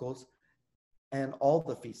tabernacles and all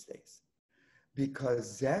the feast days.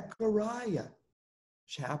 Because Zechariah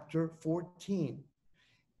chapter 14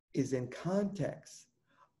 is in context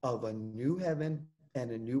of a new heaven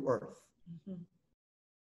and a new earth. Mm-hmm.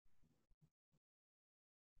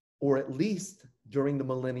 Or at least during the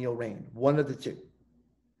millennial reign, one of the two.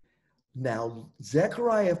 Now,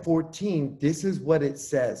 Zechariah 14, this is what it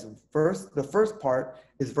says. The first part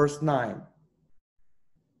is verse 9.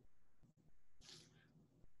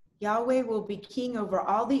 Yahweh will be king over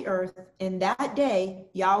all the earth. In that day,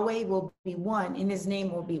 Yahweh will be one, and his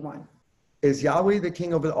name will be one. Is Yahweh the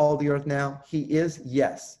king over all the earth now? He is,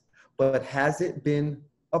 yes. But has it been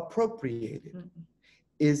appropriated? Mm-mm.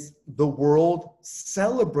 Is the world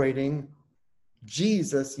celebrating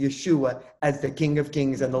Jesus, Yeshua, as the King of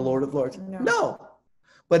Kings and the Lord of Lords? No.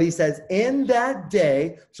 But he says, in that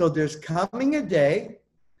day, so there's coming a day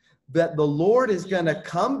that the Lord is going to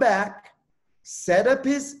come back, set up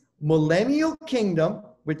his millennial kingdom,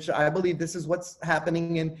 which I believe this is what's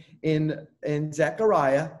happening in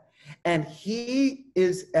Zechariah, and he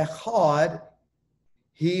is echad.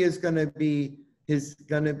 He is going to be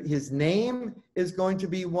his name is going to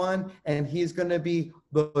be one, and he's going to be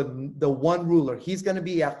the one ruler. He's going to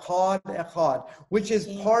be echad, which is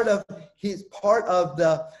part of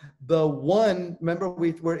the one. Remember,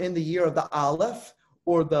 we're in the year of the Aleph,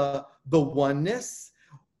 or the oneness.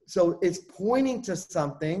 So it's pointing to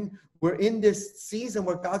something. We're in this season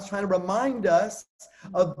where God's trying to remind us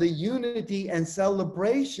of the unity and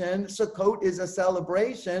celebration. Sukkot is a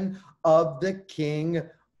celebration of the King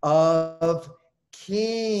of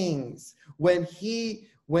Kings. When he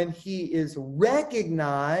is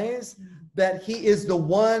recognized that he is the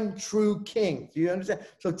one true king. Do you understand?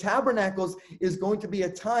 So tabernacles is going to be a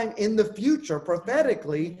time in the future,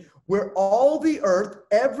 prophetically, where all the earth,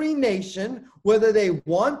 every nation, whether they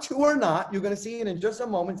want to or not, you're going to see it in just a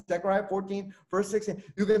moment, Zechariah 14, verse 16,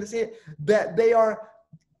 you're going to see it, that they are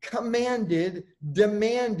commanded,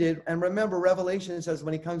 demanded, and remember, Revelation says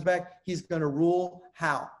when he comes back, he's going to rule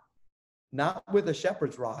how? Not with a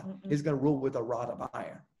shepherd's rod. He's going to rule with a rod of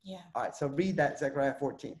iron. Yeah. All right, so read that, Zechariah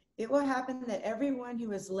 14. It will happen that everyone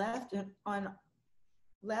who is left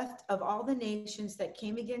of all the nations that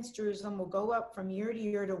came against Jerusalem will go up from year to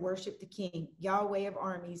year to worship the King, Yahweh of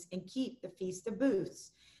armies, and keep the Feast of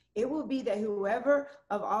Booths. It will be that whoever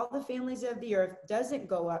of all the families of the earth doesn't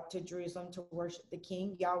go up to Jerusalem to worship the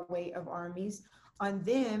King, Yahweh of armies, on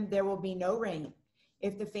them there will be no rain.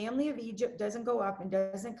 If the family of Egypt doesn't go up and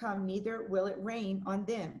doesn't come, neither will it rain on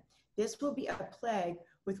them. This will be a plague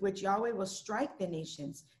with which Yahweh will strike the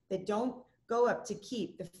nations that don't go up to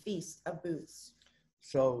keep the Feast of Booths.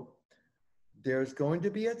 So there's going to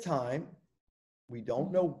be a time, we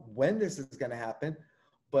don't know when this is going to happen,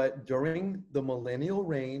 but during the millennial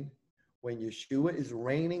reign, when Yeshua is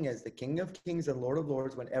reigning as the King of Kings and Lord of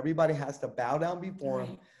Lords, when everybody has to bow down before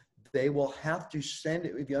him, they will have to send,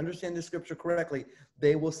 if you understand the scripture correctly,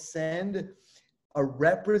 they will send a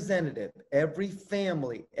representative. Every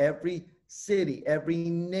family, every city, every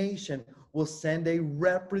nation will send a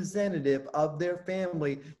representative of their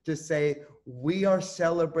family to say, we are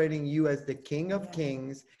celebrating you as the King of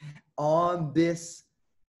Kings on this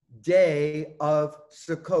day of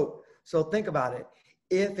Sukkot. So think about it.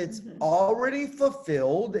 If it's already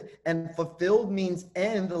fulfilled, and fulfilled means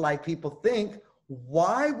end, like people think,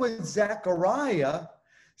 why would Zechariah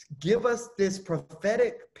give us this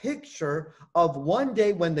prophetic picture of one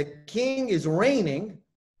day when the king is reigning,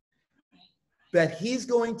 that he's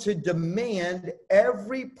going to demand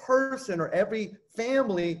every person or every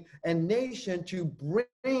family and nation to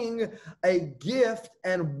bring a gift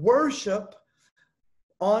and worship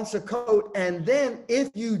on Sukkot? And then if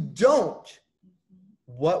you don't,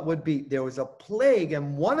 what would be? There was a plague,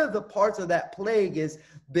 and one of the parts of that plague is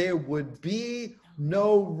there would be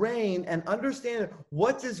no rain. And understand,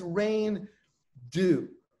 what does rain do?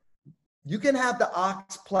 You can have the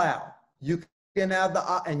ox plow, you can have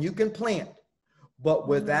and you can plant, but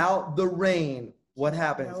without the rain, what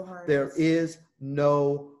happens? There is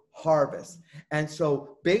no harvest. And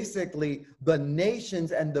so basically the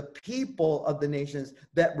nations and the people of the nations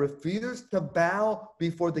that refuse to bow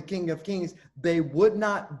before the King of Kings, they would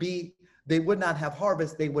not have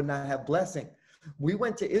harvest, they would not have blessing. We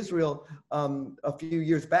went to Israel a few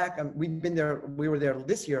years back, and we were there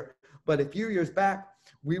this year, but a few years back,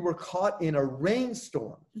 we were caught in a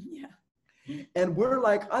rainstorm. Yeah. And we're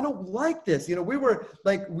like, I don't like this. You know, we were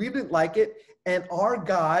like, we didn't like it. And our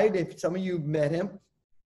guide, if some of you met him,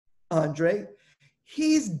 Andre,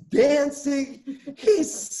 he's dancing,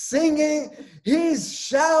 he's singing, he's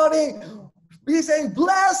shouting, he's saying,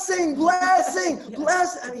 blessing, blessing,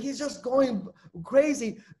 bless. I mean, he's just going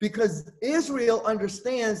crazy because Israel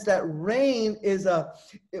understands that rain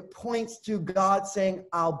it points to God saying,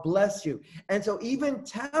 I'll bless you. And so even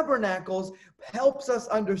Tabernacles helps us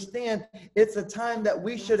understand it's a time that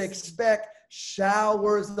we should expect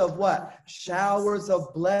showers of what? Showers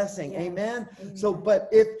of blessing. Yes. Amen. So, but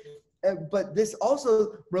this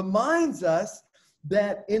also reminds us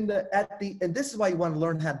that and this is why you want to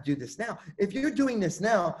learn how to do this now. If you're doing this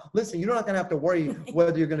now, listen, you're not going to have to worry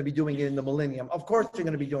whether you're going to be doing it in the millennium. Of course you're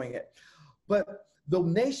going to be doing it. But the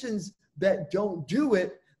nations that don't do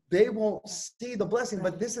it, they won't see the blessing.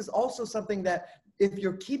 But this is also something that if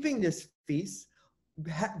you're keeping this feast,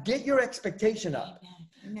 get your expectation up.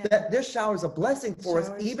 Amen. That this showers a blessing for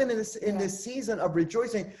us, even in this season of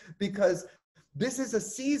rejoicing, because this is a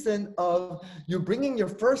season of you're bringing your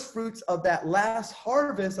first fruits of that last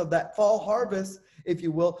harvest, of that fall harvest, if you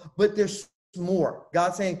will, but there's more.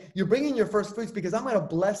 God's saying, you're bringing your first fruits because I'm going to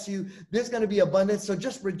bless you. There's going to be abundance, so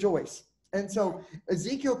just rejoice. And so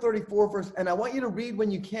Ezekiel 34 verse, and I want you to read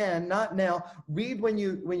when you can, not now, read when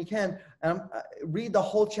you can, read the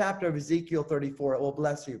whole chapter of Ezekiel 34. It will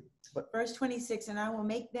bless you. But verse 26, and I will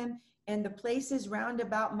make them and the places round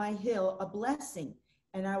about my hill a blessing,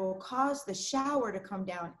 and I will cause the shower to come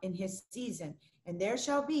down in his season, and there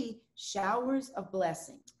shall be showers of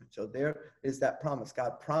blessing. So there is that promise.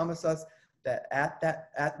 God promised us that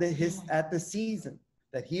at the season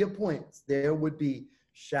that he appoints, there would be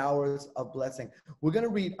showers of blessing. I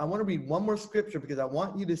want to read one more scripture because I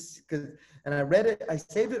want you to, and I read it, I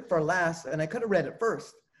saved it for last, and I could have read it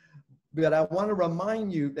first, but I want to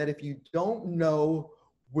remind you that if you don't know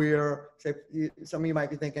where, say, some of you might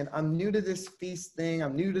be thinking, I'm new to this feast thing,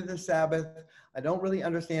 I'm new to the Sabbath, I don't really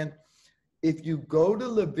understand. If you go to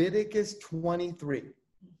Leviticus 23,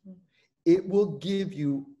 it will give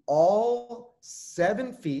you all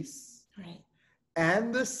 7 feasts Right.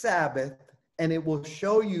 and the Sabbath, and it will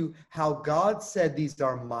show you how God said these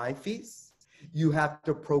are my feasts. You have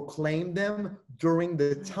to proclaim them during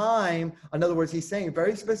the time. In other words, he's saying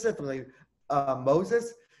very specifically,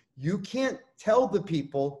 Moses, you can't tell the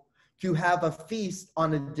people to have a feast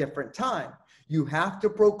on a different time. You have to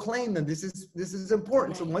proclaim them. This is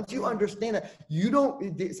important. So once you understand that, you don't,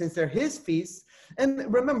 since they're his feasts,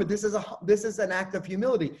 and remember, this is an act of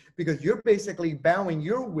humility, because you're basically bowing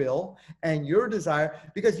your will and your desire,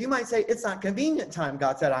 because you might say, it's not convenient time.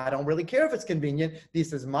 God said, I don't really care if it's convenient.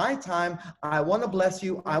 This is my time. I want to bless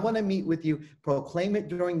you. I want to meet with you. Proclaim it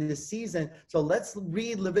during this season. So let's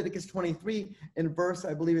read Leviticus 23 in verse,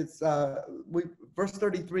 I believe it's verse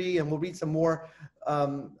 33, and we'll read some more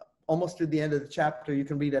almost to the end of the chapter. You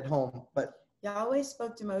can read at home, but Yahweh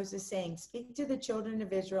spoke to Moses, saying, speak to the children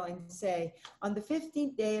of Israel and say, on the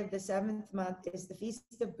 15th day of the 7th month is the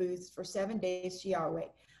Feast of Booths for 7 days to Yahweh.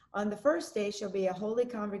 On the first day shall be a holy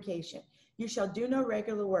convocation. You shall do no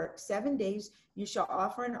regular work. 7 days you shall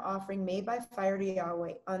offer an offering made by fire to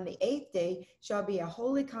Yahweh. On the 8th day shall be a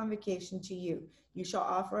holy convocation to you. You shall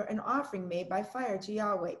offer an offering made by fire to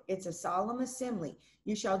Yahweh. It's a solemn assembly.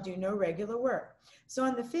 You shall do no regular work. So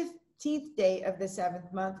on the 15th day of the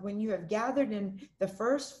 7th month, when you have gathered in the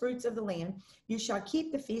first fruits of the land, you shall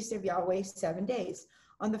keep the feast of Yahweh 7 days.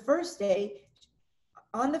 On the first day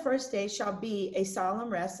shall be a solemn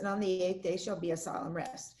rest, and on the 8th day shall be a solemn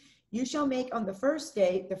rest. You shall make on the first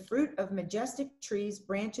day the fruit of majestic trees,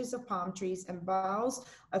 branches of palm trees, and boughs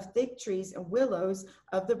of thick trees, and willows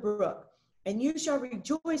of the brook. And you shall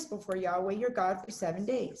rejoice before Yahweh your God for 7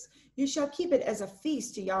 days. You shall keep it as a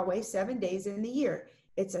feast to Yahweh 7 days in the year.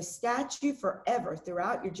 It's a statute forever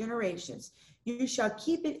throughout your generations. You shall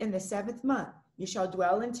keep it in the 7th month. You shall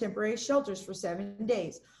dwell in temporary shelters for 7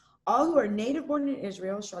 days. All who are native born in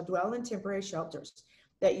Israel shall dwell in temporary shelters,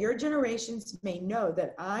 that your generations may know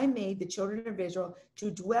that I made the children of Israel to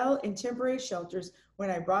dwell in temporary shelters when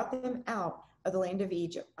I brought them out of the land of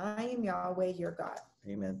Egypt. I am Yahweh your God.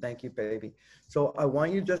 Amen. Thank you, baby. So I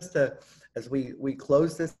want you just to, as we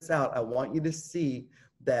close this out, I want you to see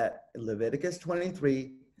that Leviticus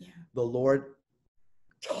 23, the Lord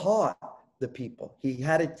taught the people. He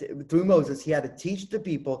had it through Moses. He had to teach the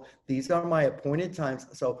people, these are my appointed times.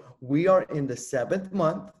 So we are in the 7th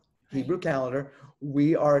month, Hebrew calendar.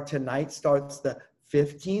 We are, tonight starts the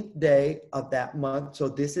 15th day of that month. So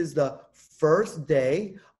this is the first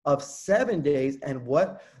day of 7 days. And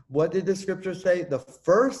what did the scripture say? The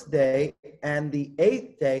first day and the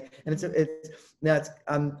 8th day. And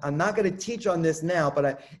I'm not going to teach on this now,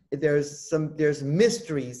 but there's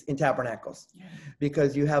mysteries in tabernacles,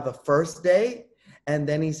 because you have a first day, and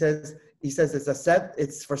then he says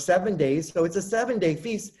it's for 7 days, so it's a 7-day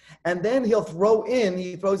feast, and then he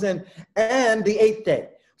throws in and the 8th day.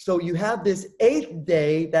 So you have this 8th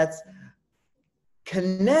day that's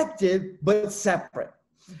connected but separate.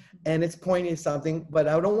 And it's pointing to something, but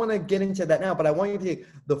I don't want to get into that now. But I want you to think,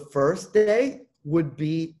 the first day would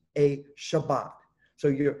be a Shabbat.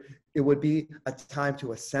 So it would be a time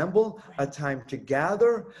to assemble, a time to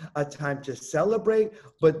gather, a time to celebrate.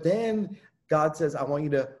 But then God says, I want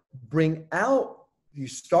you to bring out, you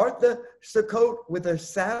start the Sukkot with a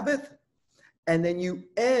Sabbath, and then you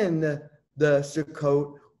end the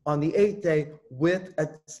Sukkot on the 8th day with a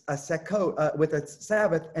Sukkot, with a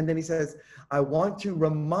Sabbath. And then he says, I want to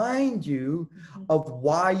remind you of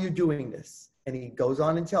why you're doing this. And he goes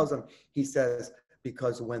on and tells them, he says,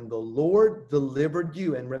 because when the Lord delivered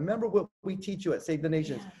you, and remember what we teach you at Save the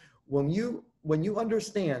Nations, when you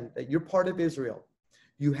understand that you're part of Israel,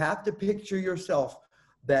 you have to picture yourself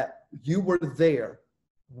that you were there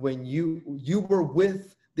when you were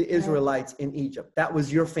with the Israelites in Egypt. That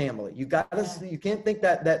was your family. You can't think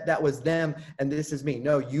that was them and this is me.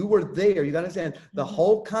 No, you were there. You got to understand the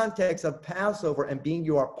whole context of Passover and being,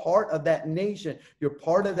 you are part of that nation. You're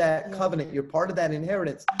part of that covenant. You're part of that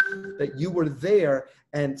inheritance, that you were there.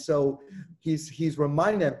 And so he's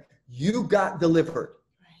reminding them, you got delivered.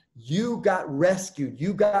 You got rescued.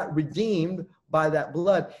 You got redeemed by that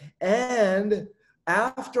blood. And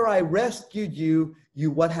after I rescued you,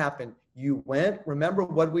 what happened? You went, remember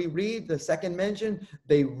what we read, the second mention,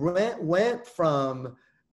 they went from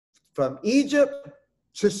Egypt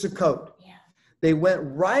to Sukkot. They went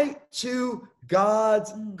right to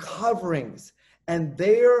God's coverings. And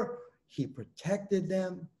there he protected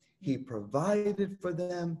them. He provided for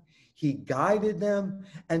them. He guided them.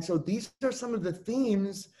 And so these are some of the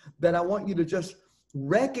themes that I want you to just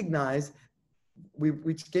recognize. We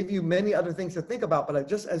gave you many other things to think about, but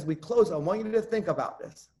just as we close, I want you to think about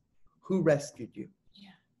this. Who rescued you?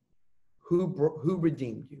 who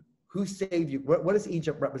redeemed you? Who saved you? What does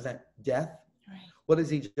Egypt represent? Death. Right. What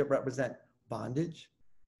does Egypt represent? Bondage.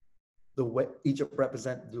 Egypt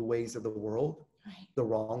represent the ways of the world, Right. the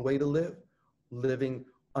wrong way to live, living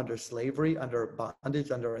under slavery, under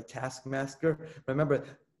bondage, under a taskmaster. Remember,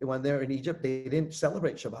 when they're in Egypt, they didn't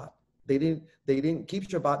celebrate Shabbat. They didn't keep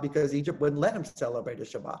Shabbat because Egypt wouldn't let them celebrate a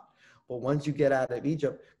Shabbat. But once you get out of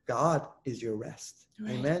Egypt, God is your rest.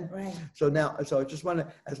 Right, Amen. right. So I just want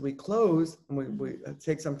to, as we close, and we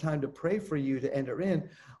take some time to pray for you to enter in.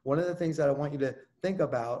 One of the things that I want you to think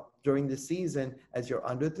about during the season, as you're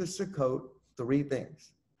under the Sukkot, 3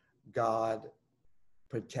 things: God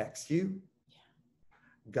protects you,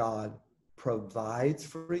 God provides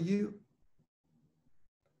for you,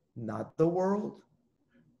 not the world.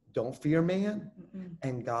 Don't fear man.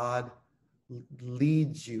 And God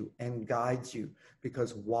leads you and guides you,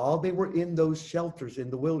 because while they were in those shelters in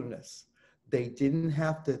the wilderness, they didn't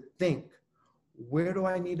have to think, where do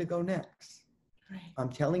I need to go next? Right. I'm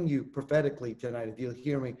telling you prophetically tonight, if you'll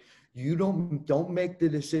hear me, you don't make the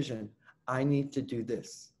decision, I need to do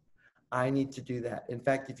this, I need to do that. In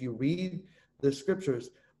fact, if you read the scriptures,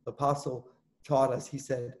 the apostle taught us, he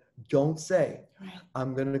said, don't say, Right.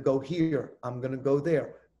 I'm going to go here, I'm going to go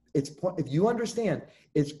there. If you understand,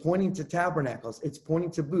 it's pointing to tabernacles, it's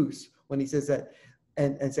pointing to booths when he says that,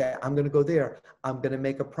 and say, I'm going to go there, I'm going to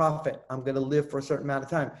make a profit, I'm going to live for a certain amount of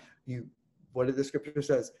time. What did the scripture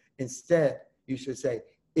says? Instead, you should say,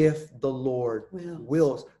 if the Lord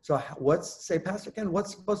wills. So say, Pastor Ken,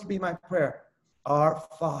 what's supposed to be my prayer? Our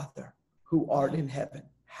Father who art in heaven,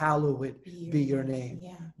 hallowed be your name.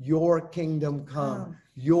 Yeah. Your kingdom come.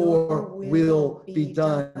 Your will be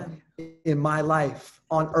done in my life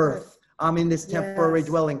on earth. I'm in this temporary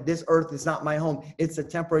dwelling. This earth is not my home. It's a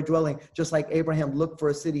temporary dwelling. Just like Abraham looked for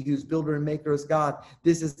a city whose builder and maker is God.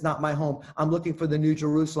 This is not my home. I'm looking for the new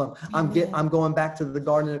Jerusalem. I'm going back to the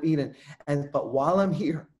Garden of Eden. But while I'm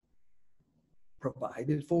here,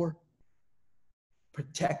 provided for,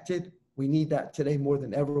 protected. We need that today more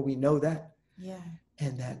than ever. We know that. Yeah.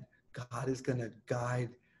 And then God is going to guide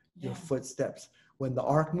your footsteps. When the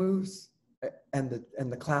ark moves and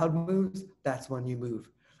the cloud moves, that's when you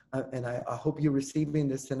move. And I hope you're receiving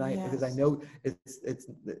this tonight, because I know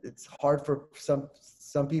it's hard for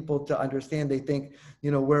some people to understand. They think,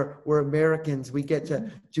 we're Americans. We get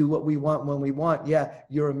to do what we want when we want. Yeah,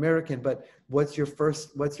 you're American, but what's your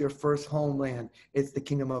first homeland? It's the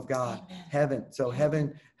kingdom of God, heaven. So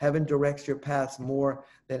heaven directs your paths more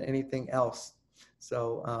than anything else.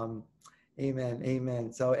 So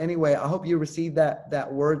amen. So anyway, I hope you received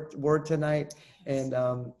that word tonight,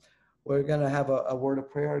 and we're going to have a word of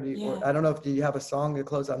prayer. I don't know if you have a song to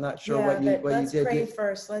close. I'm not sure what you did. Let's pray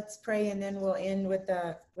first. Let's pray, and then we'll end with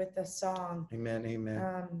a song.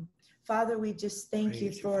 Amen. Father, we just thank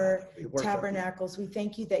you for tabernacles. We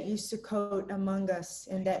thank you that you Sukkot among us,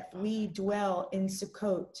 and that we dwell in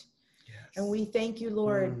Sukkot. Yes. And we thank you,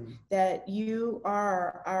 Lord, that you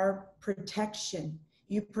are our protection.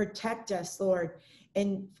 You protect us, Lord.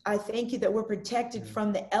 And I thank you that we're protected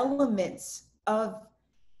from the elements of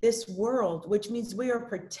this world, which means we are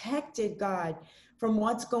protected, God, from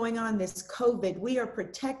what's going on, this COVID. We are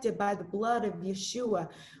protected by the blood of Yeshua.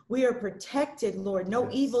 We are protected, Lord. No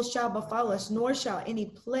evil shall befall us, nor shall any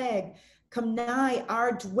plague come nigh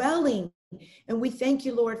our dwelling. And we thank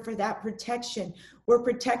you, Lord, for that protection. We're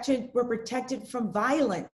protected from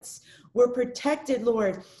violence. We're protected,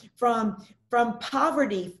 Lord, from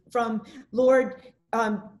poverty, from, Lord,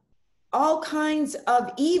 all kinds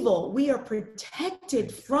of evil. We are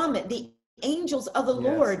protected from it. The angels of the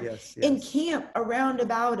Lord encamp around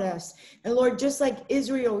about us. And Lord, just like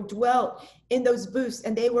Israel dwelt in those booths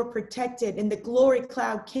and they were protected and the glory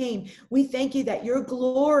cloud came, we thank you that your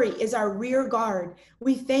glory is our rear guard.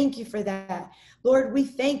 We thank you for that. Lord, we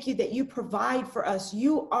thank you that you provide for us.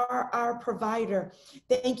 You are our provider.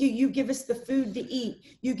 Thank you. You give us the food to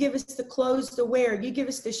eat. You give us the clothes to wear. You give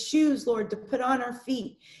us the shoes, Lord, to put on our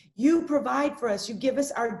feet. You provide for us. You give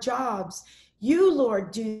us our jobs. You,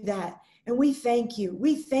 Lord, do that. And we thank you.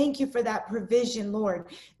 We thank you for that provision, Lord.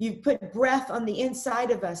 You've put breath on the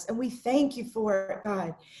inside of us, and we thank you for it,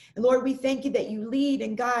 God. And Lord, we thank you that you lead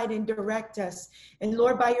and guide and direct us. And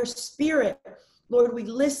Lord, by your Spirit, Lord, we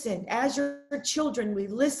listen. As your children, we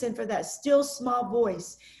listen for that still small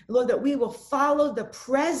voice. Lord, that we will follow the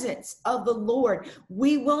presence of the Lord.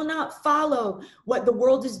 We will not follow what the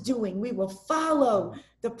world is doing. We will follow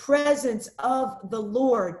the presence of the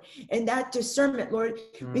Lord and that discernment, Lord.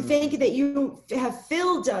 We thank you that you have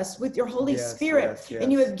filled us with your Holy Spirit,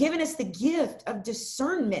 and you have given us the gift of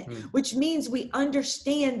discernment, which means we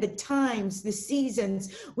understand the times, the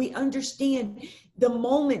seasons. We understand the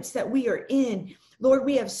moments that we are in. Lord,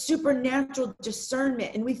 we have supernatural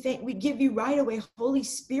discernment, and we give you right away, Holy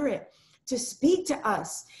Spirit, to speak to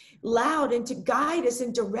us loud and to guide us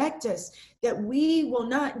and direct us, that we will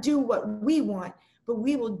not do what we want, but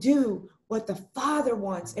we will do what the Father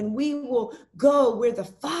wants, and we will go where the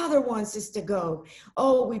Father wants us to go.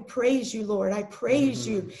 Oh, we praise you, Lord. I praise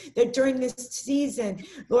you that during this season,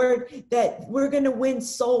 Lord, that we're going to win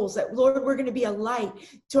souls, that, Lord, we're going to be a light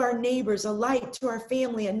to our neighbors, a light to our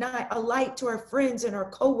family, a light to our friends and our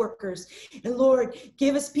coworkers. And Lord,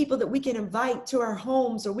 give us people that we can invite to our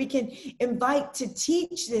homes, or we can invite to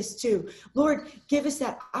teach this to. Lord, give us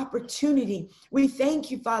that opportunity. We thank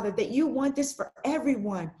you, Father, that you want this for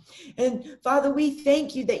everyone. And Father, we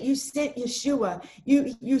thank you that you sent Yeshua.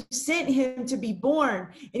 You sent him to be born,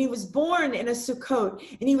 and he was born in a Sukkot,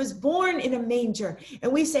 and he was born in a manger.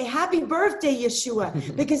 And we say, happy birthday,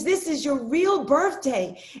 Yeshua, because this is your real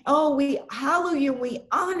birthday. Oh, we hallow you, and we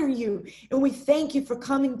honor you, and we thank you for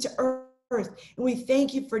coming to earth. And we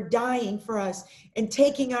thank you for dying for us and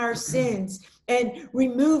taking our sins and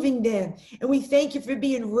removing them. And we thank you for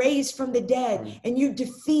being raised from the dead, and you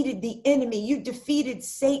defeated the enemy. You defeated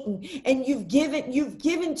Satan, and you've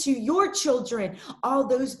given to your children, all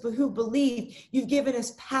those who believe. You've given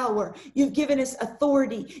us power. You've given us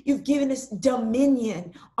authority. You've given us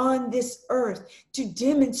dominion on this earth to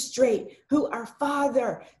demonstrate who our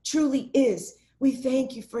Father truly is. We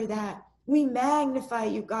thank you for that. We magnify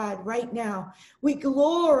you, God, right now. We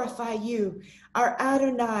glorify you, our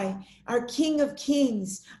Adonai, our King of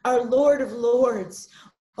Kings, our Lord of Lords.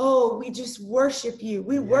 Oh, we just worship you.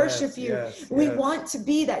 We worship you. We want to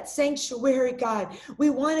be that sanctuary, God.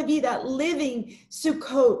 We want to be that living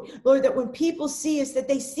Sukkot, Lord, that when people see us, that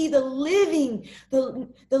they see the living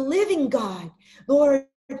God. Lord,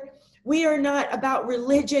 we are not about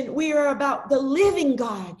religion. We are about the living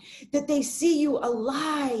God, that they see you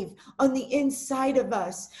alive on the inside of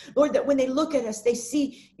us. Lord, that when they look at us, they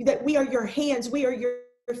see that we are your hands, we are your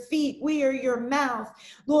feet, we are your mouth.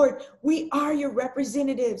 Lord, we are your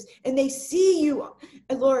representatives, and they see you,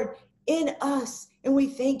 Lord, in us. And we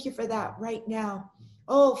thank you for that right now.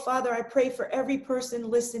 Oh, Father, I pray for every person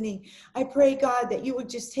listening. I pray, God, that you would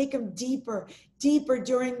just take them deeper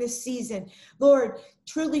during this season. Lord,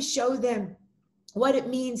 truly show them what it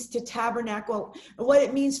means to tabernacle, and what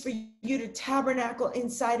it means for you to tabernacle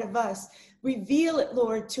inside of us. Reveal it,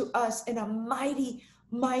 Lord, to us in a mighty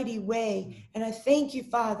way. And I thank you,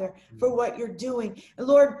 Father, for what you're doing. And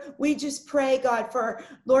Lord, we just pray, God, for,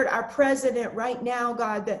 Lord, our president right now,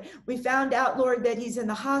 God, that we found out, Lord, that he's in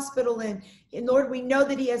the hospital, and Lord, we know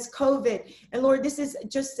that he has COVID. And Lord, this is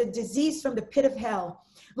just a disease from the pit of hell.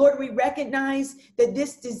 Lord, we recognize that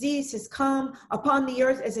this disease has come upon the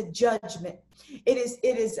earth as a judgment. It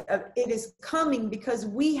is coming because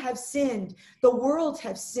we have sinned. The world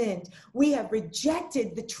has sinned. We have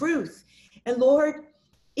rejected the truth. And Lord,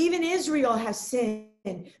 even Israel has sinned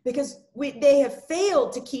because they have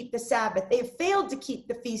failed to keep the Sabbath. They have failed to keep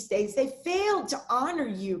the feast days. They failed to honor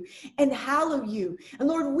you and hallow you. And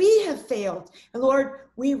Lord, we have failed. And Lord,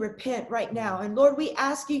 we repent right now. And Lord, we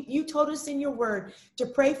ask you, you told us in your word to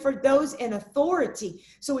pray for those in authority.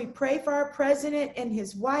 So we pray for our president and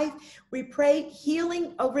his wife. We pray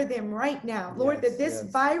healing over them right now. Lord, that this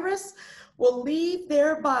virus will leave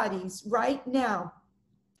their bodies right now,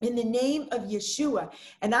 in the name of Yeshua.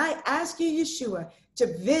 And I ask you, Yeshua,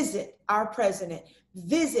 to visit our president,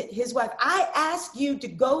 visit his wife. I ask you to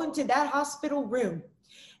go into that hospital room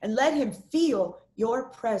and let him feel your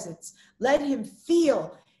presence. Let him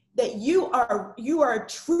feel that you are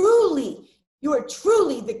truly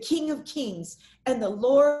the King of Kings and the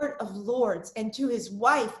Lord of Lords. And to his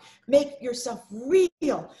wife, make yourself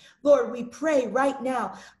real. Lord, we pray right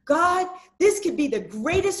now, God, this could be the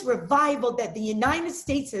greatest revival that the United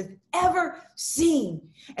States has ever seen.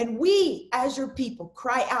 And we, as your people,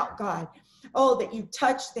 cry out, God, oh, that you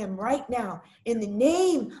touch them right now in the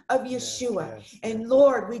name of Yeshua. And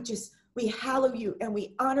Lord, we hallow you and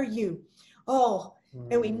we honor you. Oh,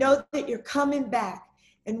 and we know that you're coming back.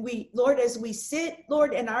 And we, Lord, as we sit,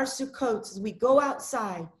 Lord, in our Sukkots, as we go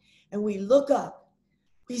outside and we look up,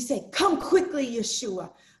 we say, come quickly,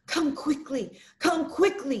 Yeshua. Come quickly. Come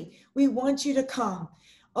quickly. We want you to come.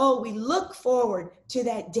 Oh, we look forward to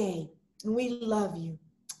that day. And we love you.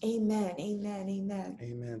 Amen. Amen. Amen.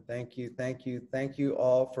 Amen. Thank you. Thank you. Thank you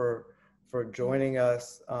all for joining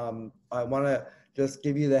us. I want to just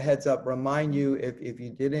give you the heads up, remind you if you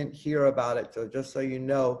didn't hear about it. So just so you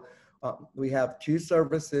know, we have 2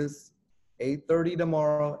 services, 8:30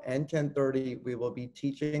 tomorrow and 10:30. We will be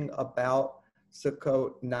teaching about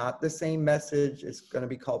Sukkot, not the same message. It's going to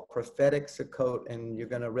be called Prophetic Sukkot, and you're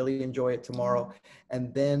going to really enjoy it tomorrow.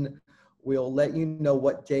 And then we'll let you know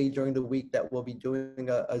what day during the week that we'll be doing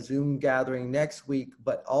a Zoom gathering next week.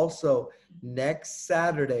 But also next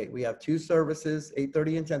Saturday, we have 2 services,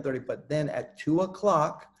 8:30 and 10:30. But then at 2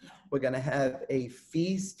 o'clock, we're going to have a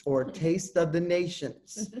feast or taste of the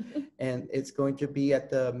nations. And it's going to be at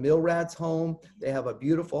the Milrad's home. They have a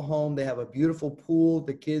beautiful home. They have a beautiful pool.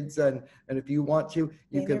 The kids, and if you want to,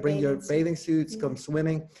 you can bring your bathing suits, come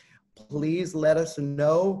swimming. Please let us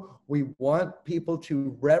know. We want people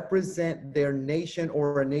to represent their nation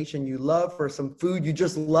or a nation you love, or some food you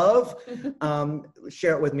just love.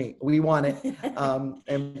 Share it with me. We want it.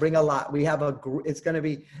 And bring a lot. We have it's going to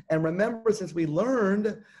be, and remember, since we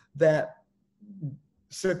learned that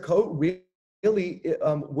Sukkot really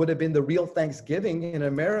would have been the real Thanksgiving in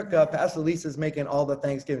America, Pastor Lisa's making all the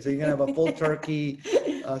Thanksgiving. So you're going to have a full turkey,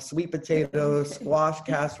 sweet potatoes, squash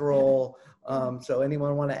casserole. So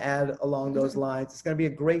anyone want to add along those lines? It's going to be a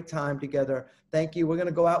great time together. Thank you. We're going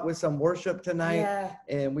to go out with some worship tonight,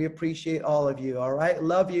 and we appreciate all of you. All right.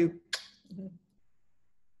 Love you.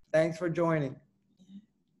 Thanks for joining.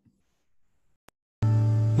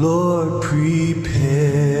 Lord,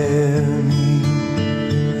 prepare me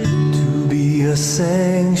to be a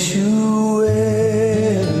sanctuary,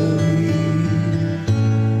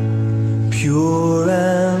 pure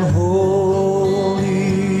and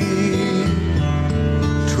holy,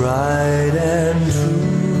 tried and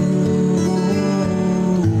true,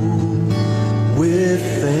 with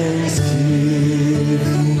thanksgiving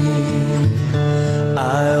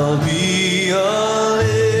I'll be a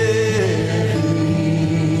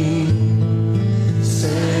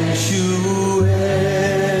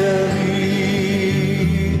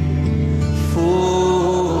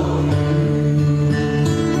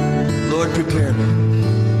Prepare me.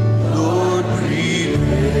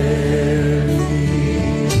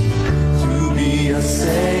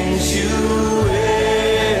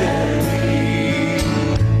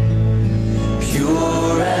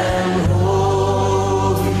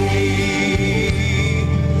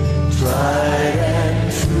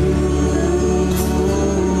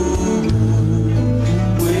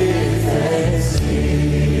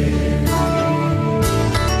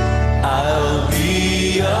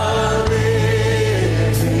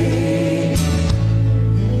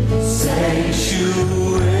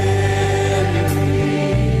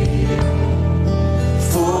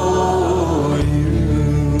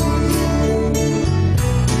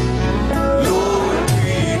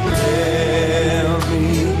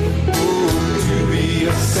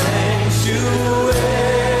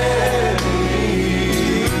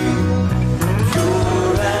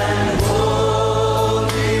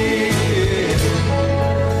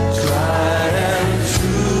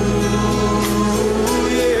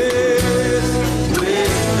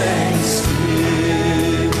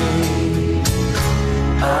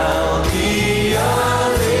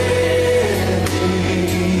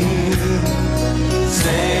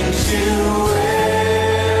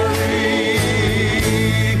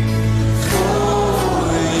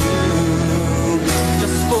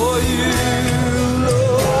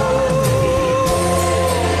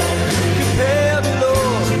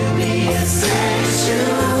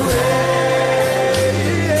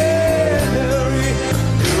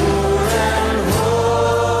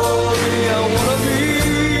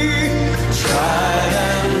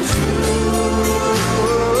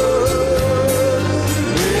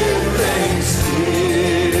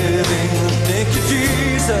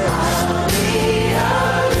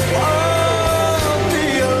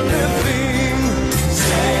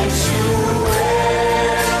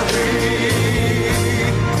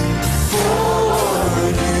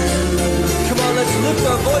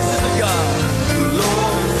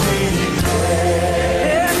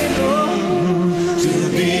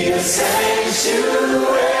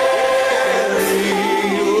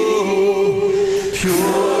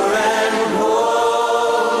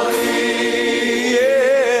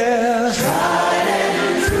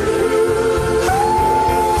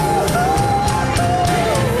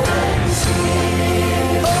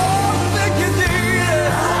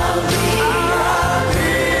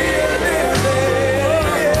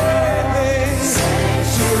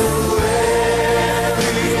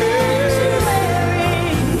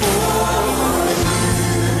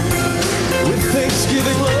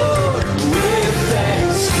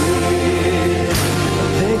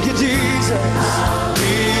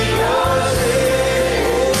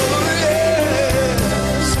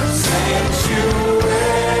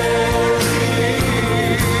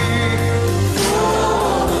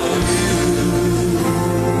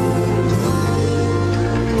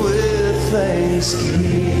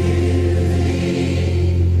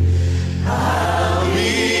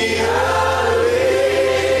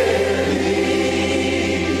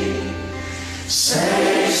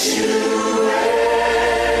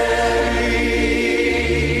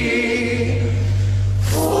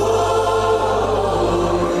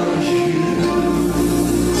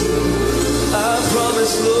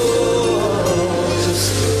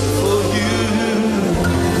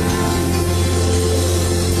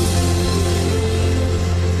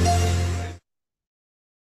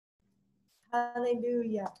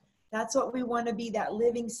 Hallelujah. That's what we want to be, that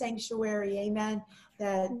living sanctuary. Amen.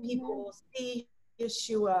 That people will see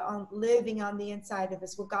Yeshua living on the inside of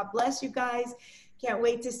us. Well, God bless you guys. Can't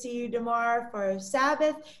wait to see you tomorrow for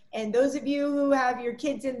Sabbath. And those of you who have your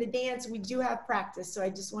kids in the dance, we do have practice. So I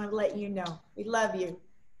just want to let you know. We love you.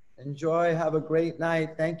 Enjoy. Have a great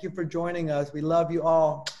night. Thank you for joining us. We love you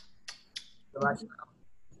all. Shabbat.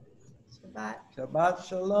 Shabbat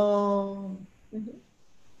shalom. Mhm.